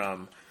different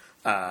from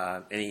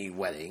any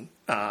wedding.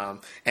 And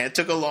it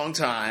took a long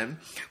time,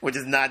 which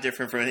is not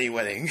different from any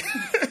wedding.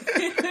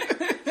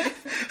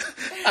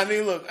 I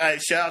mean, look,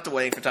 shout out to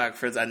wedding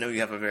photographers. I know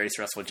you have a very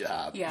stressful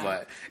job,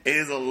 but it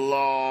is a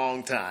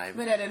long time.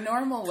 But at a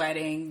normal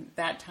wedding,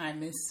 that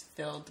time is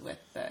filled with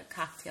the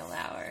cocktail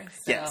hour.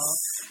 So, yes.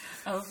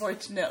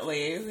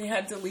 Unfortunately, we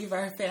had to leave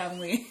our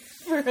family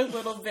for a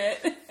little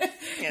bit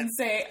and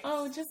say,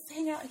 oh, just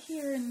hang out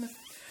here in the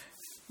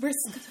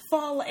brisk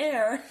fall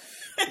air.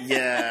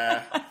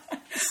 Yeah.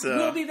 So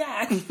we'll be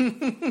back.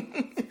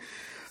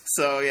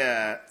 So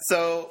yeah,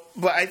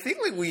 but I think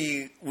like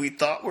we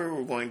thought we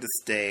were going to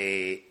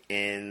stay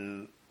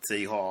in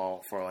City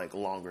Hall for like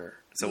longer,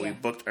 so we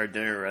booked our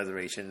dinner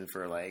reservation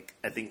for like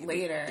I think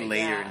later in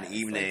the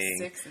evening,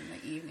 like 6 in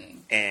the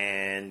evening,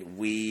 and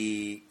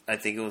I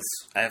think it was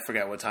I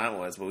forgot what time it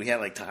was, but we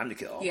had like time to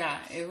kill. Yeah,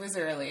 it was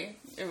early.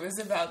 It was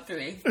about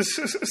 3.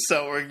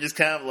 So we're just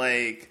kind of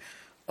like,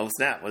 oh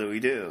snap, what do we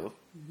do?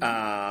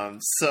 Mm-hmm.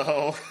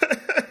 So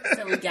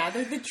we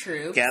gathered the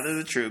troops.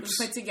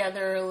 We put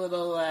together a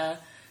little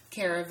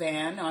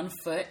caravan on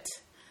foot,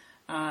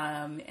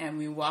 and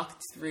we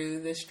walked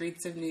through the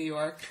streets of New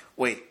York.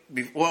 Wait,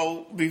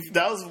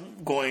 that was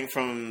going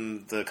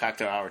from the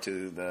cocktail hour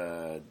to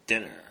the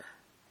dinner.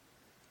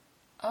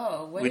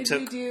 Oh, what did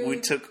we do?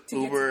 We took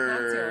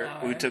Uber.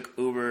 We took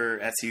Uber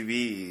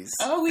SUVs.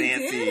 Oh, we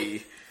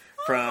did.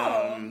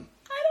 From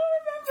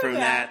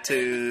that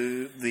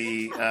to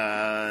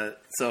the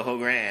Soho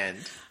Grand.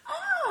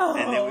 Oh.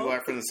 And then we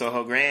walked from the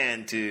Soho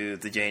Grand to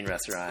the Jane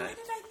restaurant. Why did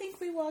I think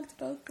we walked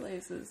both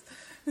places?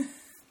 Were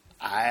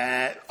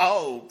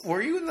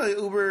you in the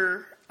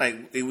Uber?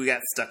 Like, we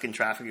got stuck in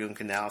traffic on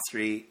Canal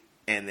Street,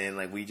 and then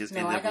like we just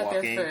ended up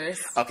walking. No, I got there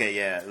first. Okay,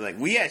 yeah. Like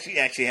we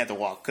actually had to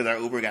walk because our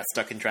Uber got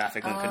stuck in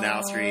traffic on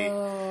Canal Street,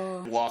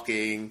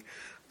 walking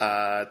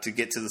to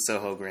get to the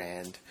Soho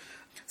Grand.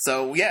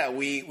 So yeah,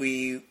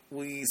 we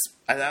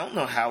I don't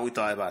know how we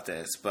thought about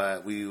this,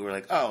 but we were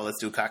like, oh, let's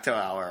do a cocktail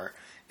hour.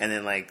 And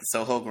then, like,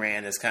 Soho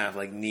Grand is kind of,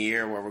 like,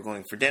 near where we're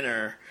going for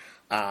dinner.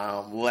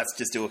 Let's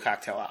just do a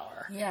cocktail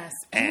hour. Yes.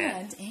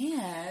 And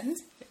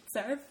it's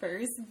our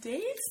first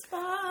date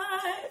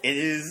spot. It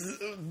is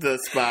the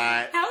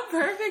spot. How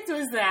perfect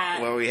was that?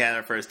 Where we had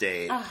our first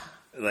date.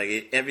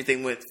 Like,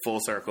 everything went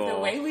full circle. The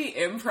way we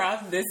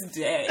improv this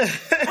day.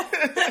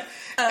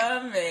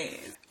 Amazing.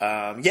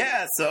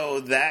 Yeah,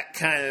 so that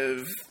kind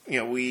of,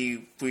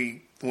 we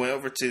went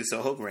over to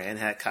Soho Grand,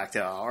 had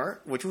cocktail hour,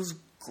 which was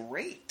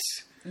great.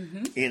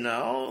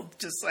 Mm-hmm.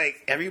 Just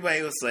like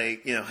everybody was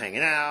like,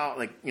 hanging out,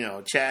 like,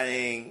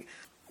 chatting.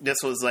 This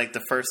was like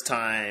the first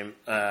time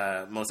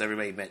most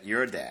everybody met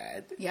your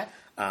dad. Yep.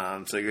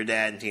 So your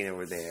dad and Tina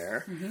were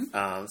there.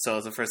 Mm-hmm. So it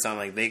was the first time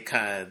like they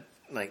kind of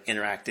like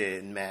interacted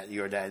and met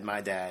your dad and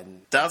my dad.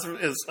 And it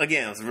was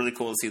really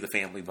cool to see the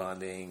family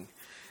bonding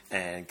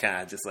and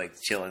kind of just like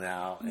chilling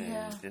out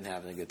and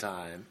having a good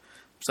time.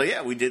 So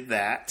yeah, we did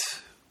that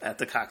at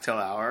the cocktail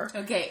hour.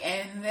 Okay,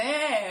 and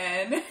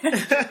then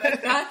the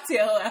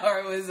cocktail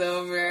hour was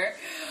over.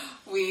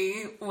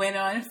 We went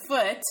on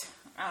foot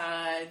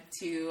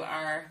to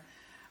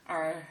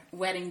our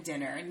wedding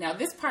dinner. Now,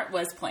 this part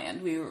was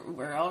planned. We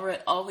were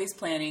always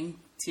planning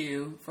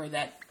for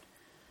that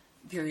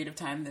period of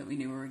time that we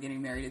knew we were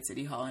getting married at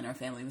City Hall and our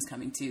family was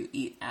coming to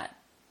eat at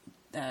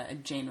a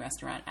Jane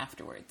restaurant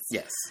afterwards.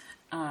 Yes.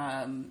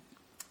 Why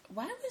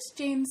was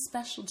Jane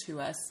special to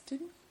us? Did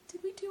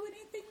we do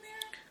anything there?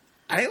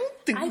 I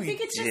don't think we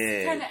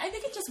did. I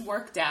think it just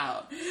worked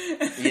out.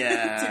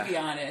 Yeah. To be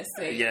honest.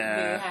 They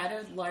had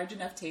a large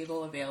enough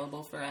table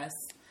available for us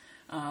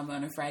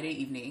on a Friday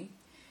evening.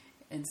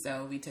 And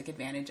so we took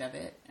advantage of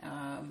it.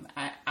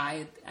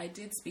 I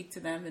did speak to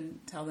them and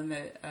tell them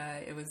that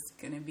it was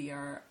going to be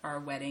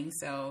our wedding.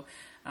 So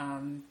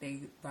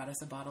they brought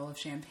us a bottle of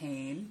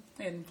champagne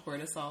and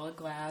poured us all a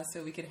glass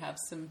so we could have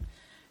some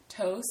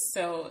toast.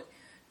 So,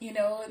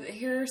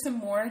 here are some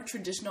more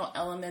traditional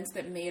elements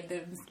that made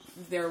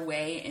their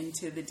way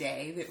into the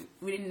day that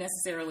we didn't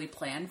necessarily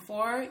plan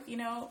for.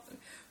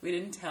 We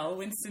didn't tell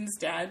Winston's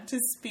dad to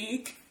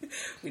speak.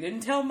 We didn't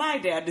tell my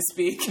dad to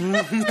speak.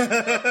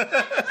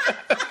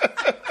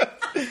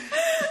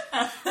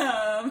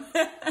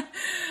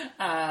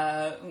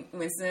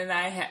 Winston and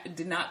I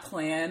did not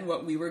plan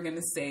what we were going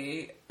to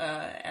say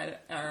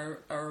at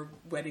our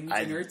wedding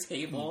dinner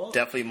table.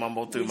 Definitely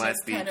mumbled through my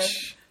speech. Kind of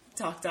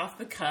talked off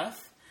the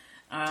cuff.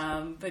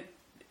 But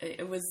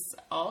it was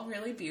all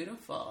really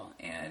beautiful,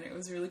 and it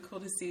was really cool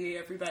to see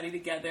everybody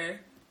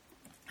together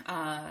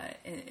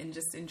and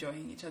just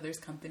enjoying each other's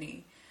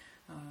company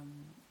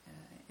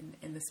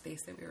in the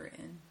space that we were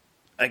in.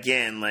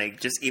 Again,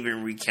 like, just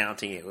even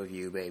recounting it with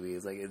you, baby,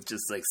 it's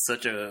just, like,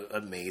 such an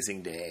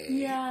amazing day.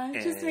 Yeah,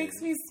 it just makes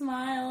me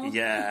smile.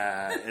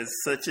 Yeah,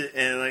 it's such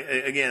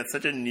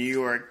a New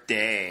York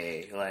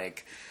day.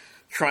 Like,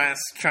 trying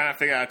to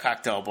figure out a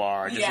cocktail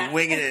bar, just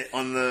winging it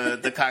on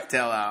the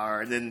cocktail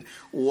hour, and then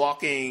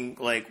walking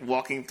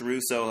through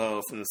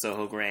Soho from the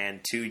Soho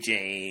Grand to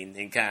Jane,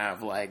 and kind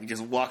of like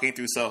just walking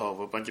through Soho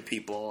with a bunch of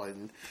people,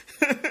 and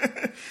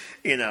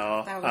you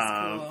know, that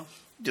was cool.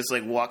 Just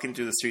like walking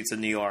through the streets of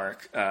New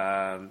York.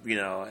 You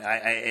know,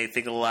 I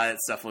think a lot of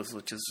stuff was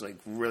just like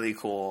really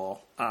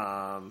cool.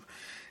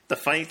 The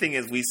funny thing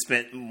is, we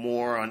spent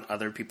more on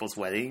other people's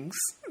weddings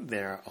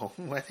than our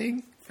own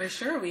wedding. For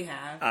sure we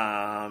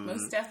have.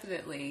 Most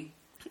definitely.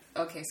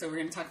 Okay, so we're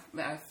going to talk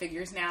about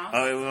figures now.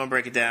 Oh, we're going to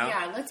break it down?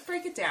 Yeah, let's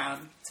break it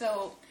down.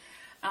 So,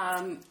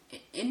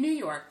 in New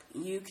York,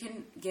 you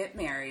can get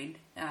married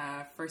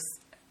at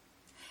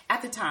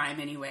the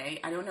time anyway.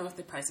 I don't know if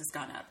the price has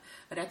gone up,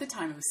 but at the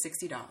time it was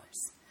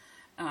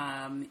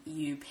 $60.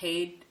 You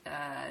paid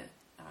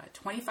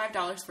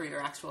 $25 for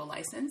your actual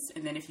license,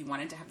 and then if you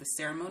wanted to have the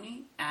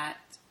ceremony at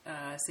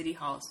City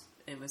Hall,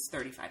 it was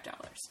 $35.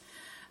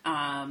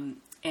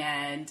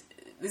 And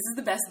this is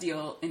the best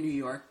deal in New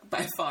York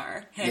by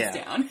far, hands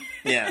down.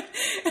 Yeah.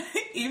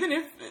 Even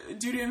if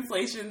due to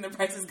inflation the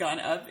price has gone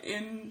up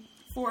in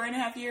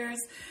 4.5 years,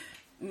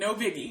 no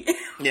biggie.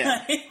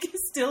 Yeah. Like,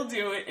 still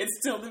do it. It's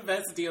still the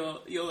best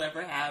deal you'll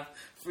ever have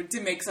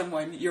to make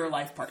someone your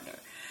life partner.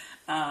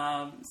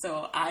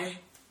 So I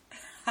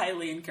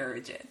highly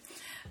encourage it.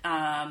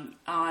 On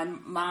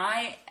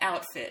my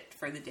outfit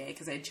for the day,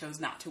 because I chose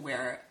not to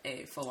wear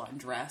a full-on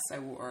dress, I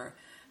wore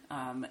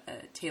a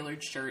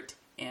tailored shirt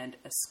and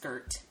a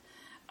skirt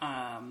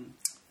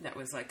that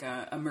was like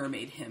a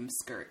mermaid hem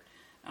skirt,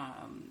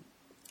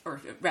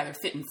 or rather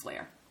fit and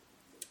flare.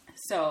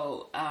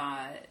 So,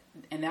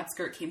 and that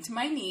skirt came to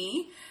my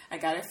knee. I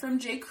got it from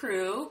J.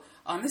 Crew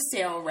on the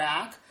sale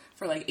rack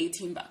for like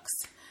 $18.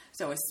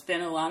 So I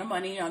spent a lot of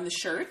money on the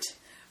shirt,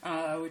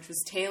 which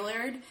was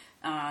tailored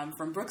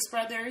from Brooks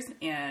Brothers,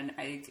 and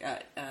I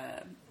got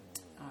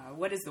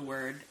what is the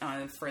word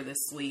for the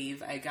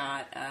sleeve? I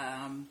got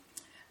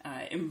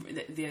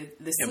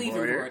the sleeve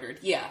embroidered.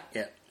 Yeah,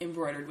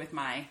 embroidered with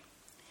my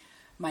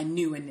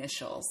new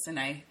initials, and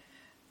I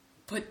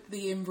put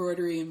the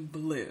embroidery in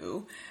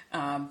blue,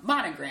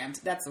 monogrammed.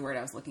 That's the word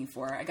I was looking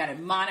for. I got it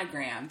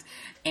monogrammed,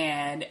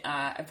 and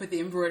I put the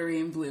embroidery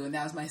in blue, and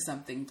that was my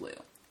something blue.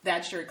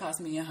 That shirt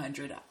cost me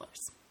 $100.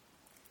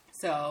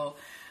 So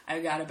I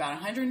got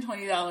about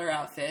 $120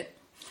 outfit.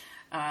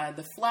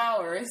 The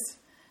flowers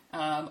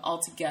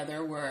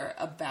altogether were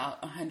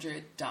about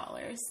 $100.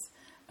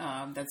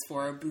 That's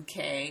for a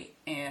bouquet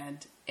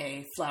and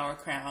a flower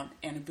crown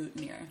and a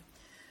boutonniere.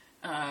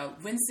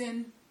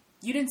 Winston,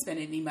 you didn't spend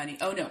any money.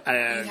 Oh no,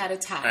 you had a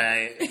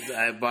tie.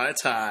 I bought a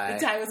tie. The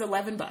tie was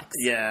 $11.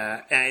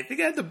 Yeah, and I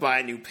think I had to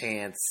buy new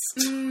pants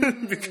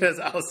because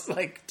I was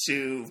like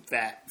too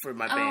fat for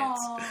my pants.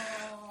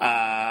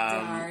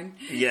 Darn.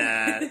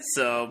 Yeah.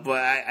 So, but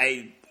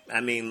I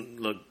mean,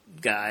 look,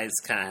 guys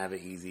kind of have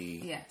it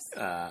easy. Yes.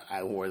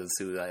 I wore the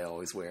suit I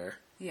always wear.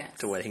 Yes.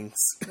 To weddings.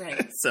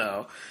 Right.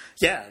 So,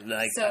 yeah.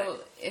 So,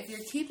 if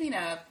you're keeping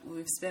up,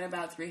 we've spent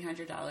about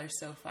 $300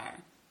 so far.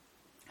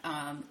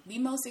 The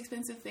most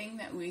expensive thing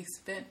that we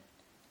spent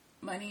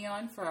money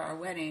on for our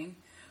wedding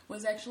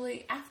was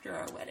actually after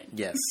our wedding.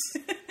 Yes.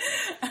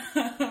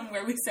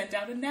 Where we sent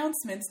out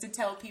announcements to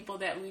tell people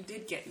that we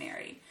did get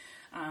married.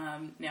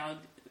 Now,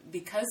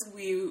 because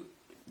we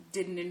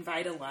didn't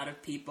invite a lot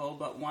of people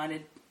but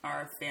wanted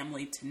our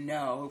family to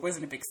know, it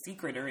wasn't a big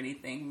secret or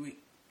anything,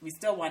 we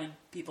still wanted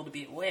people to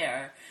be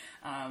aware.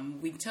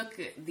 We took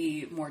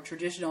the more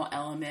traditional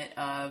element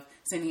of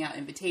sending out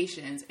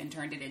invitations and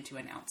turned it into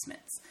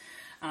announcements.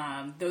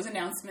 Those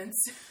announcements...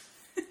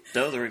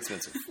 Those are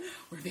expensive.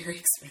 Were very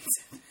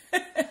expensive.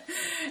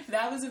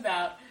 That was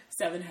about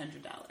 $700.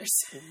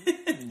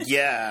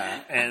 Yeah,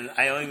 and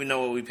I don't even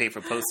know what we paid for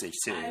postage,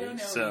 too. I don't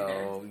know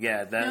so, either.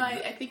 Yeah, that... No,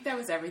 I think that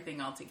was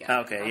everything altogether.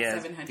 Okay, yeah.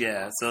 $700.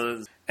 Yeah,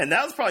 so... And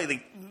that was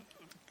probably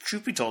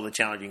truth be told, the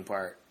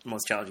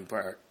most challenging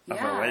part of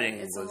our wedding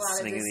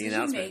was making the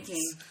announcements.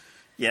 Making.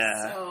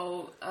 Yeah.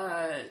 So,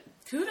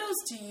 kudos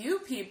to you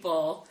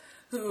people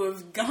who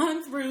have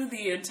gone through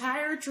the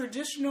entire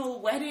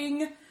traditional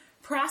wedding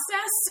process.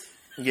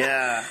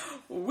 Yeah.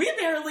 We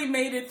barely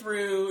made it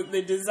through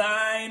the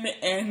design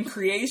and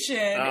creation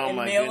and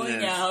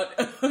mailing out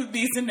of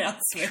these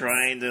announcements.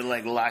 Trying to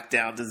lock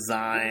down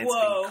designs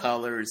and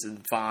colors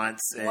and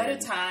fonts. And what a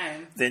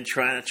time. Then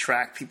trying to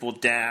track people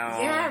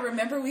down. Yeah,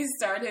 remember we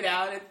started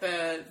out at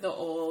the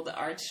old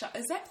art shop.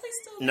 Is that place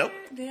still there? Nope.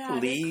 Yeah,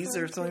 Lee's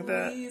or something like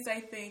that? Lee's, I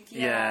think.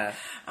 Yeah.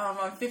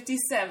 On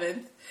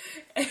 57th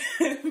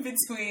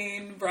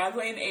between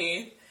Broadway and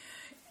 8th.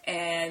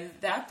 And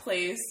that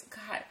place,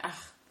 God,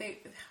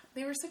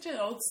 they were such an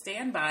old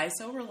standby,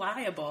 so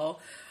reliable,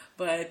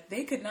 but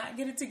they could not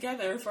get it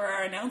together for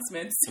our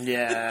announcements.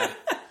 Yeah.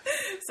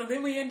 So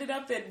then we ended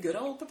up at good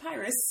old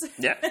Papyrus.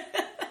 Yeah.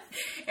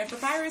 And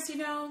Papyrus,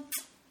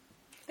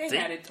 they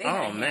had it.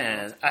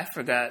 Man, I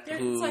forgot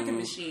who it's like a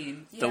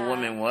machine. the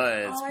woman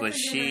was, but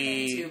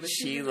she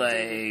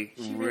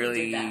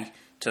really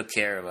took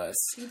care of us.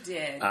 She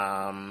did.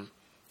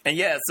 And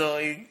yeah, so,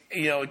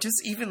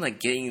 just even like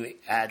getting the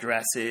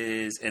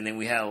addresses, and then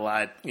we had a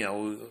lot,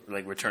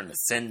 like return to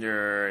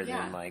sender, and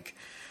then like,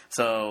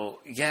 so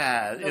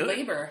yeah. The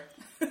labor.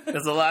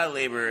 There's a lot of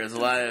labor. There's a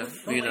lot of,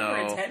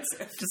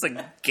 intensive. just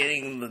like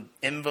getting the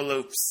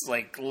envelopes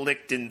like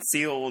licked and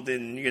sealed,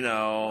 and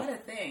What a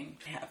thing.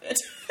 Have it.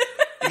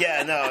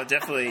 Yeah, no,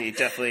 definitely.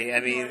 I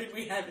mean, nor did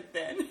we have it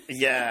then.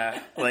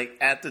 Yeah, like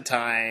at the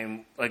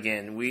time,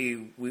 again,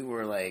 we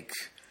were like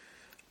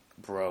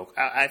broke.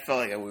 I felt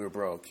like we were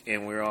broke,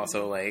 and we were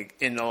also like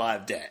in a lot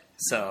of debt.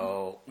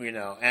 So and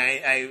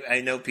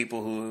I know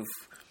people who've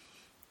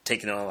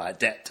taken on a lot of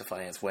debt to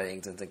finance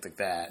weddings and things like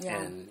that.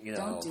 Yeah, and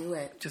don't do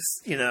it.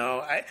 Just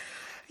I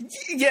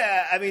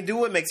mean, do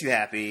what makes you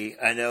happy.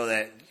 I know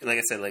that, like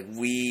I said, like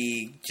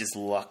we just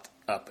lucked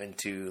up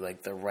into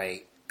like the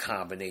right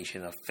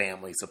combination of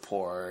family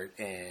support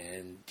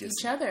and just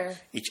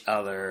each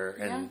other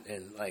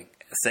and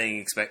like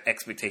setting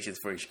expectations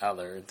for each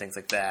other and things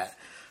like that.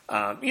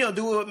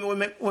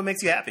 Do what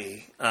makes you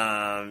happy.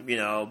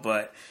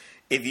 But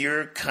if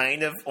you're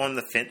kind of on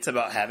the fence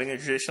about having a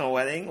traditional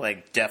wedding,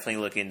 like definitely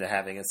look into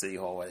having a city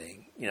hall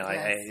wedding.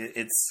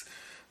 It's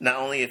not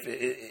only if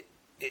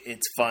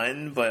it's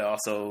fun, but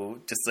also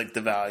just like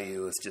the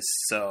value is just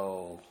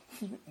so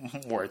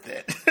worth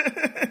it.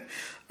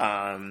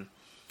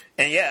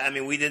 And yeah, I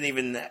mean, we didn't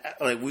even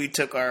we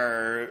took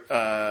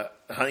our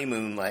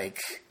honeymoon like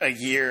a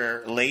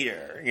year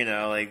later.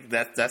 Like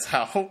that's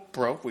how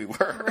broke we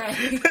were.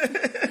 Right.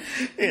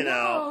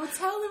 No,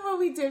 tell them what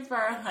we did for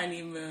our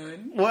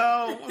honeymoon.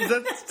 Well,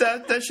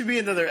 that should be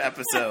another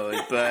episode,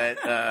 but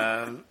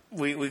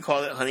we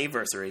called it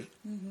Honeyversary.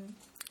 Mm-hmm.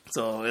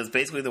 So it was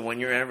basically the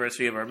 1 year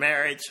anniversary of our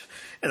marriage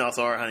and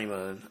also our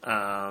honeymoon.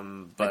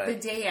 But the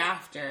day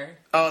after.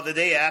 Oh, the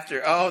day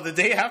after. Oh, the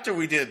day after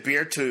we did a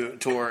beer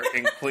tour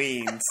in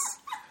Queens.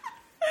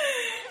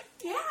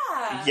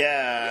 Yeah.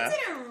 Yeah. You did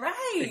it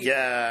right.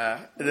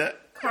 Yeah.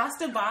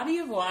 Crossed a body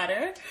of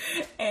water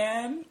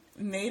and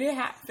made it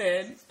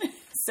happen.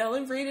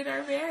 Celebrated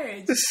our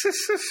marriage.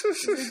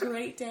 It was a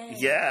great day.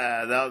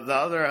 Yeah, that was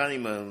our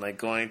honeymoon, like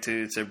going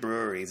to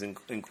breweries in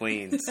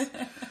Queens.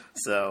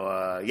 So,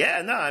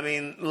 I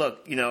mean,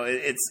 look,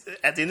 it's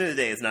at the end of the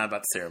day, it's not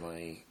about the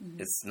ceremony. Mm-hmm.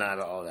 It's not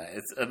about all that.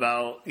 It's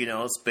about,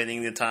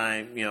 spending the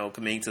time,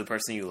 committing to the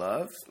person you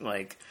love,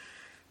 like,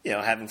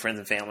 having friends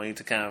and family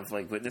to kind of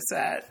like witness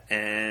that.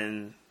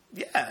 And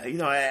yeah,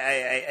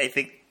 I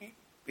think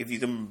if you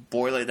can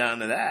boil it down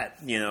to that,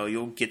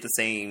 you'll get the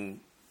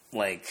same,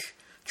 like,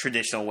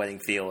 traditional wedding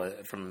feel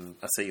from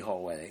a city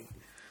hall wedding.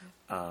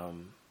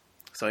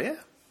 So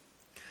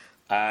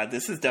yeah,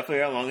 this is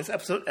definitely our longest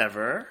episode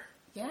ever.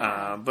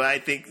 Yeah, but I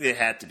think it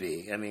had to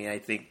be. I mean, I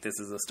think this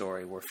is a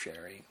story worth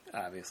sharing,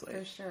 obviously.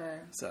 For sure.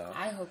 So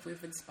I hope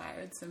we've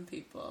inspired some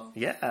people.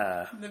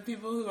 Yeah, the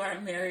people who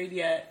aren't married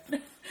yet.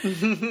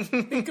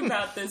 Think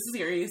about this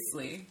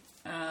seriously.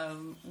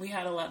 We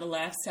had a lot of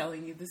laughs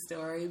telling you the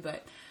story,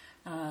 but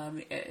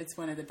it's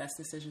one of the best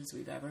decisions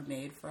we've ever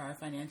made for our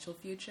financial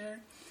future.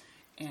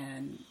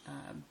 And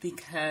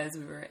because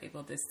we were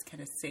able to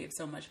kind of save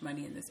so much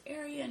money in this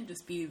area and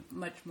just be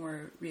much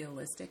more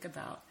realistic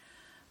about,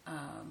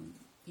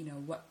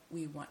 what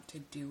we want to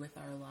do with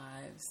our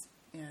lives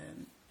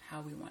and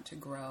how we want to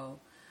grow,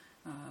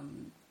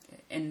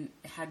 and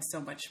had so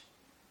much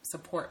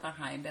support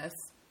behind us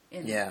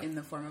in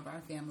the form of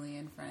our family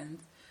and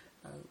friends,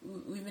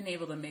 we've been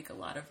able to make a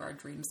lot of our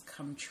dreams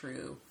come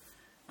true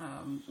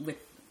with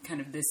kind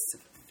of this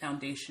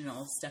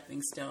foundational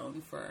stepping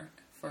stone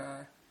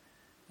for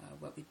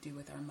what we do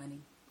with our money.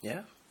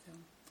 Yeah. So,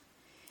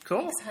 cool.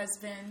 Thanks,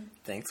 husband.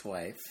 Thanks,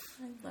 wife.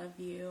 I love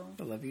you.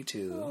 I love you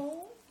too.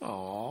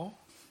 Aww.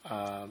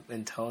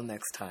 Until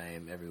next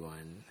time,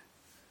 everyone.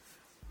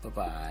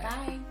 Bye-bye.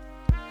 Bye.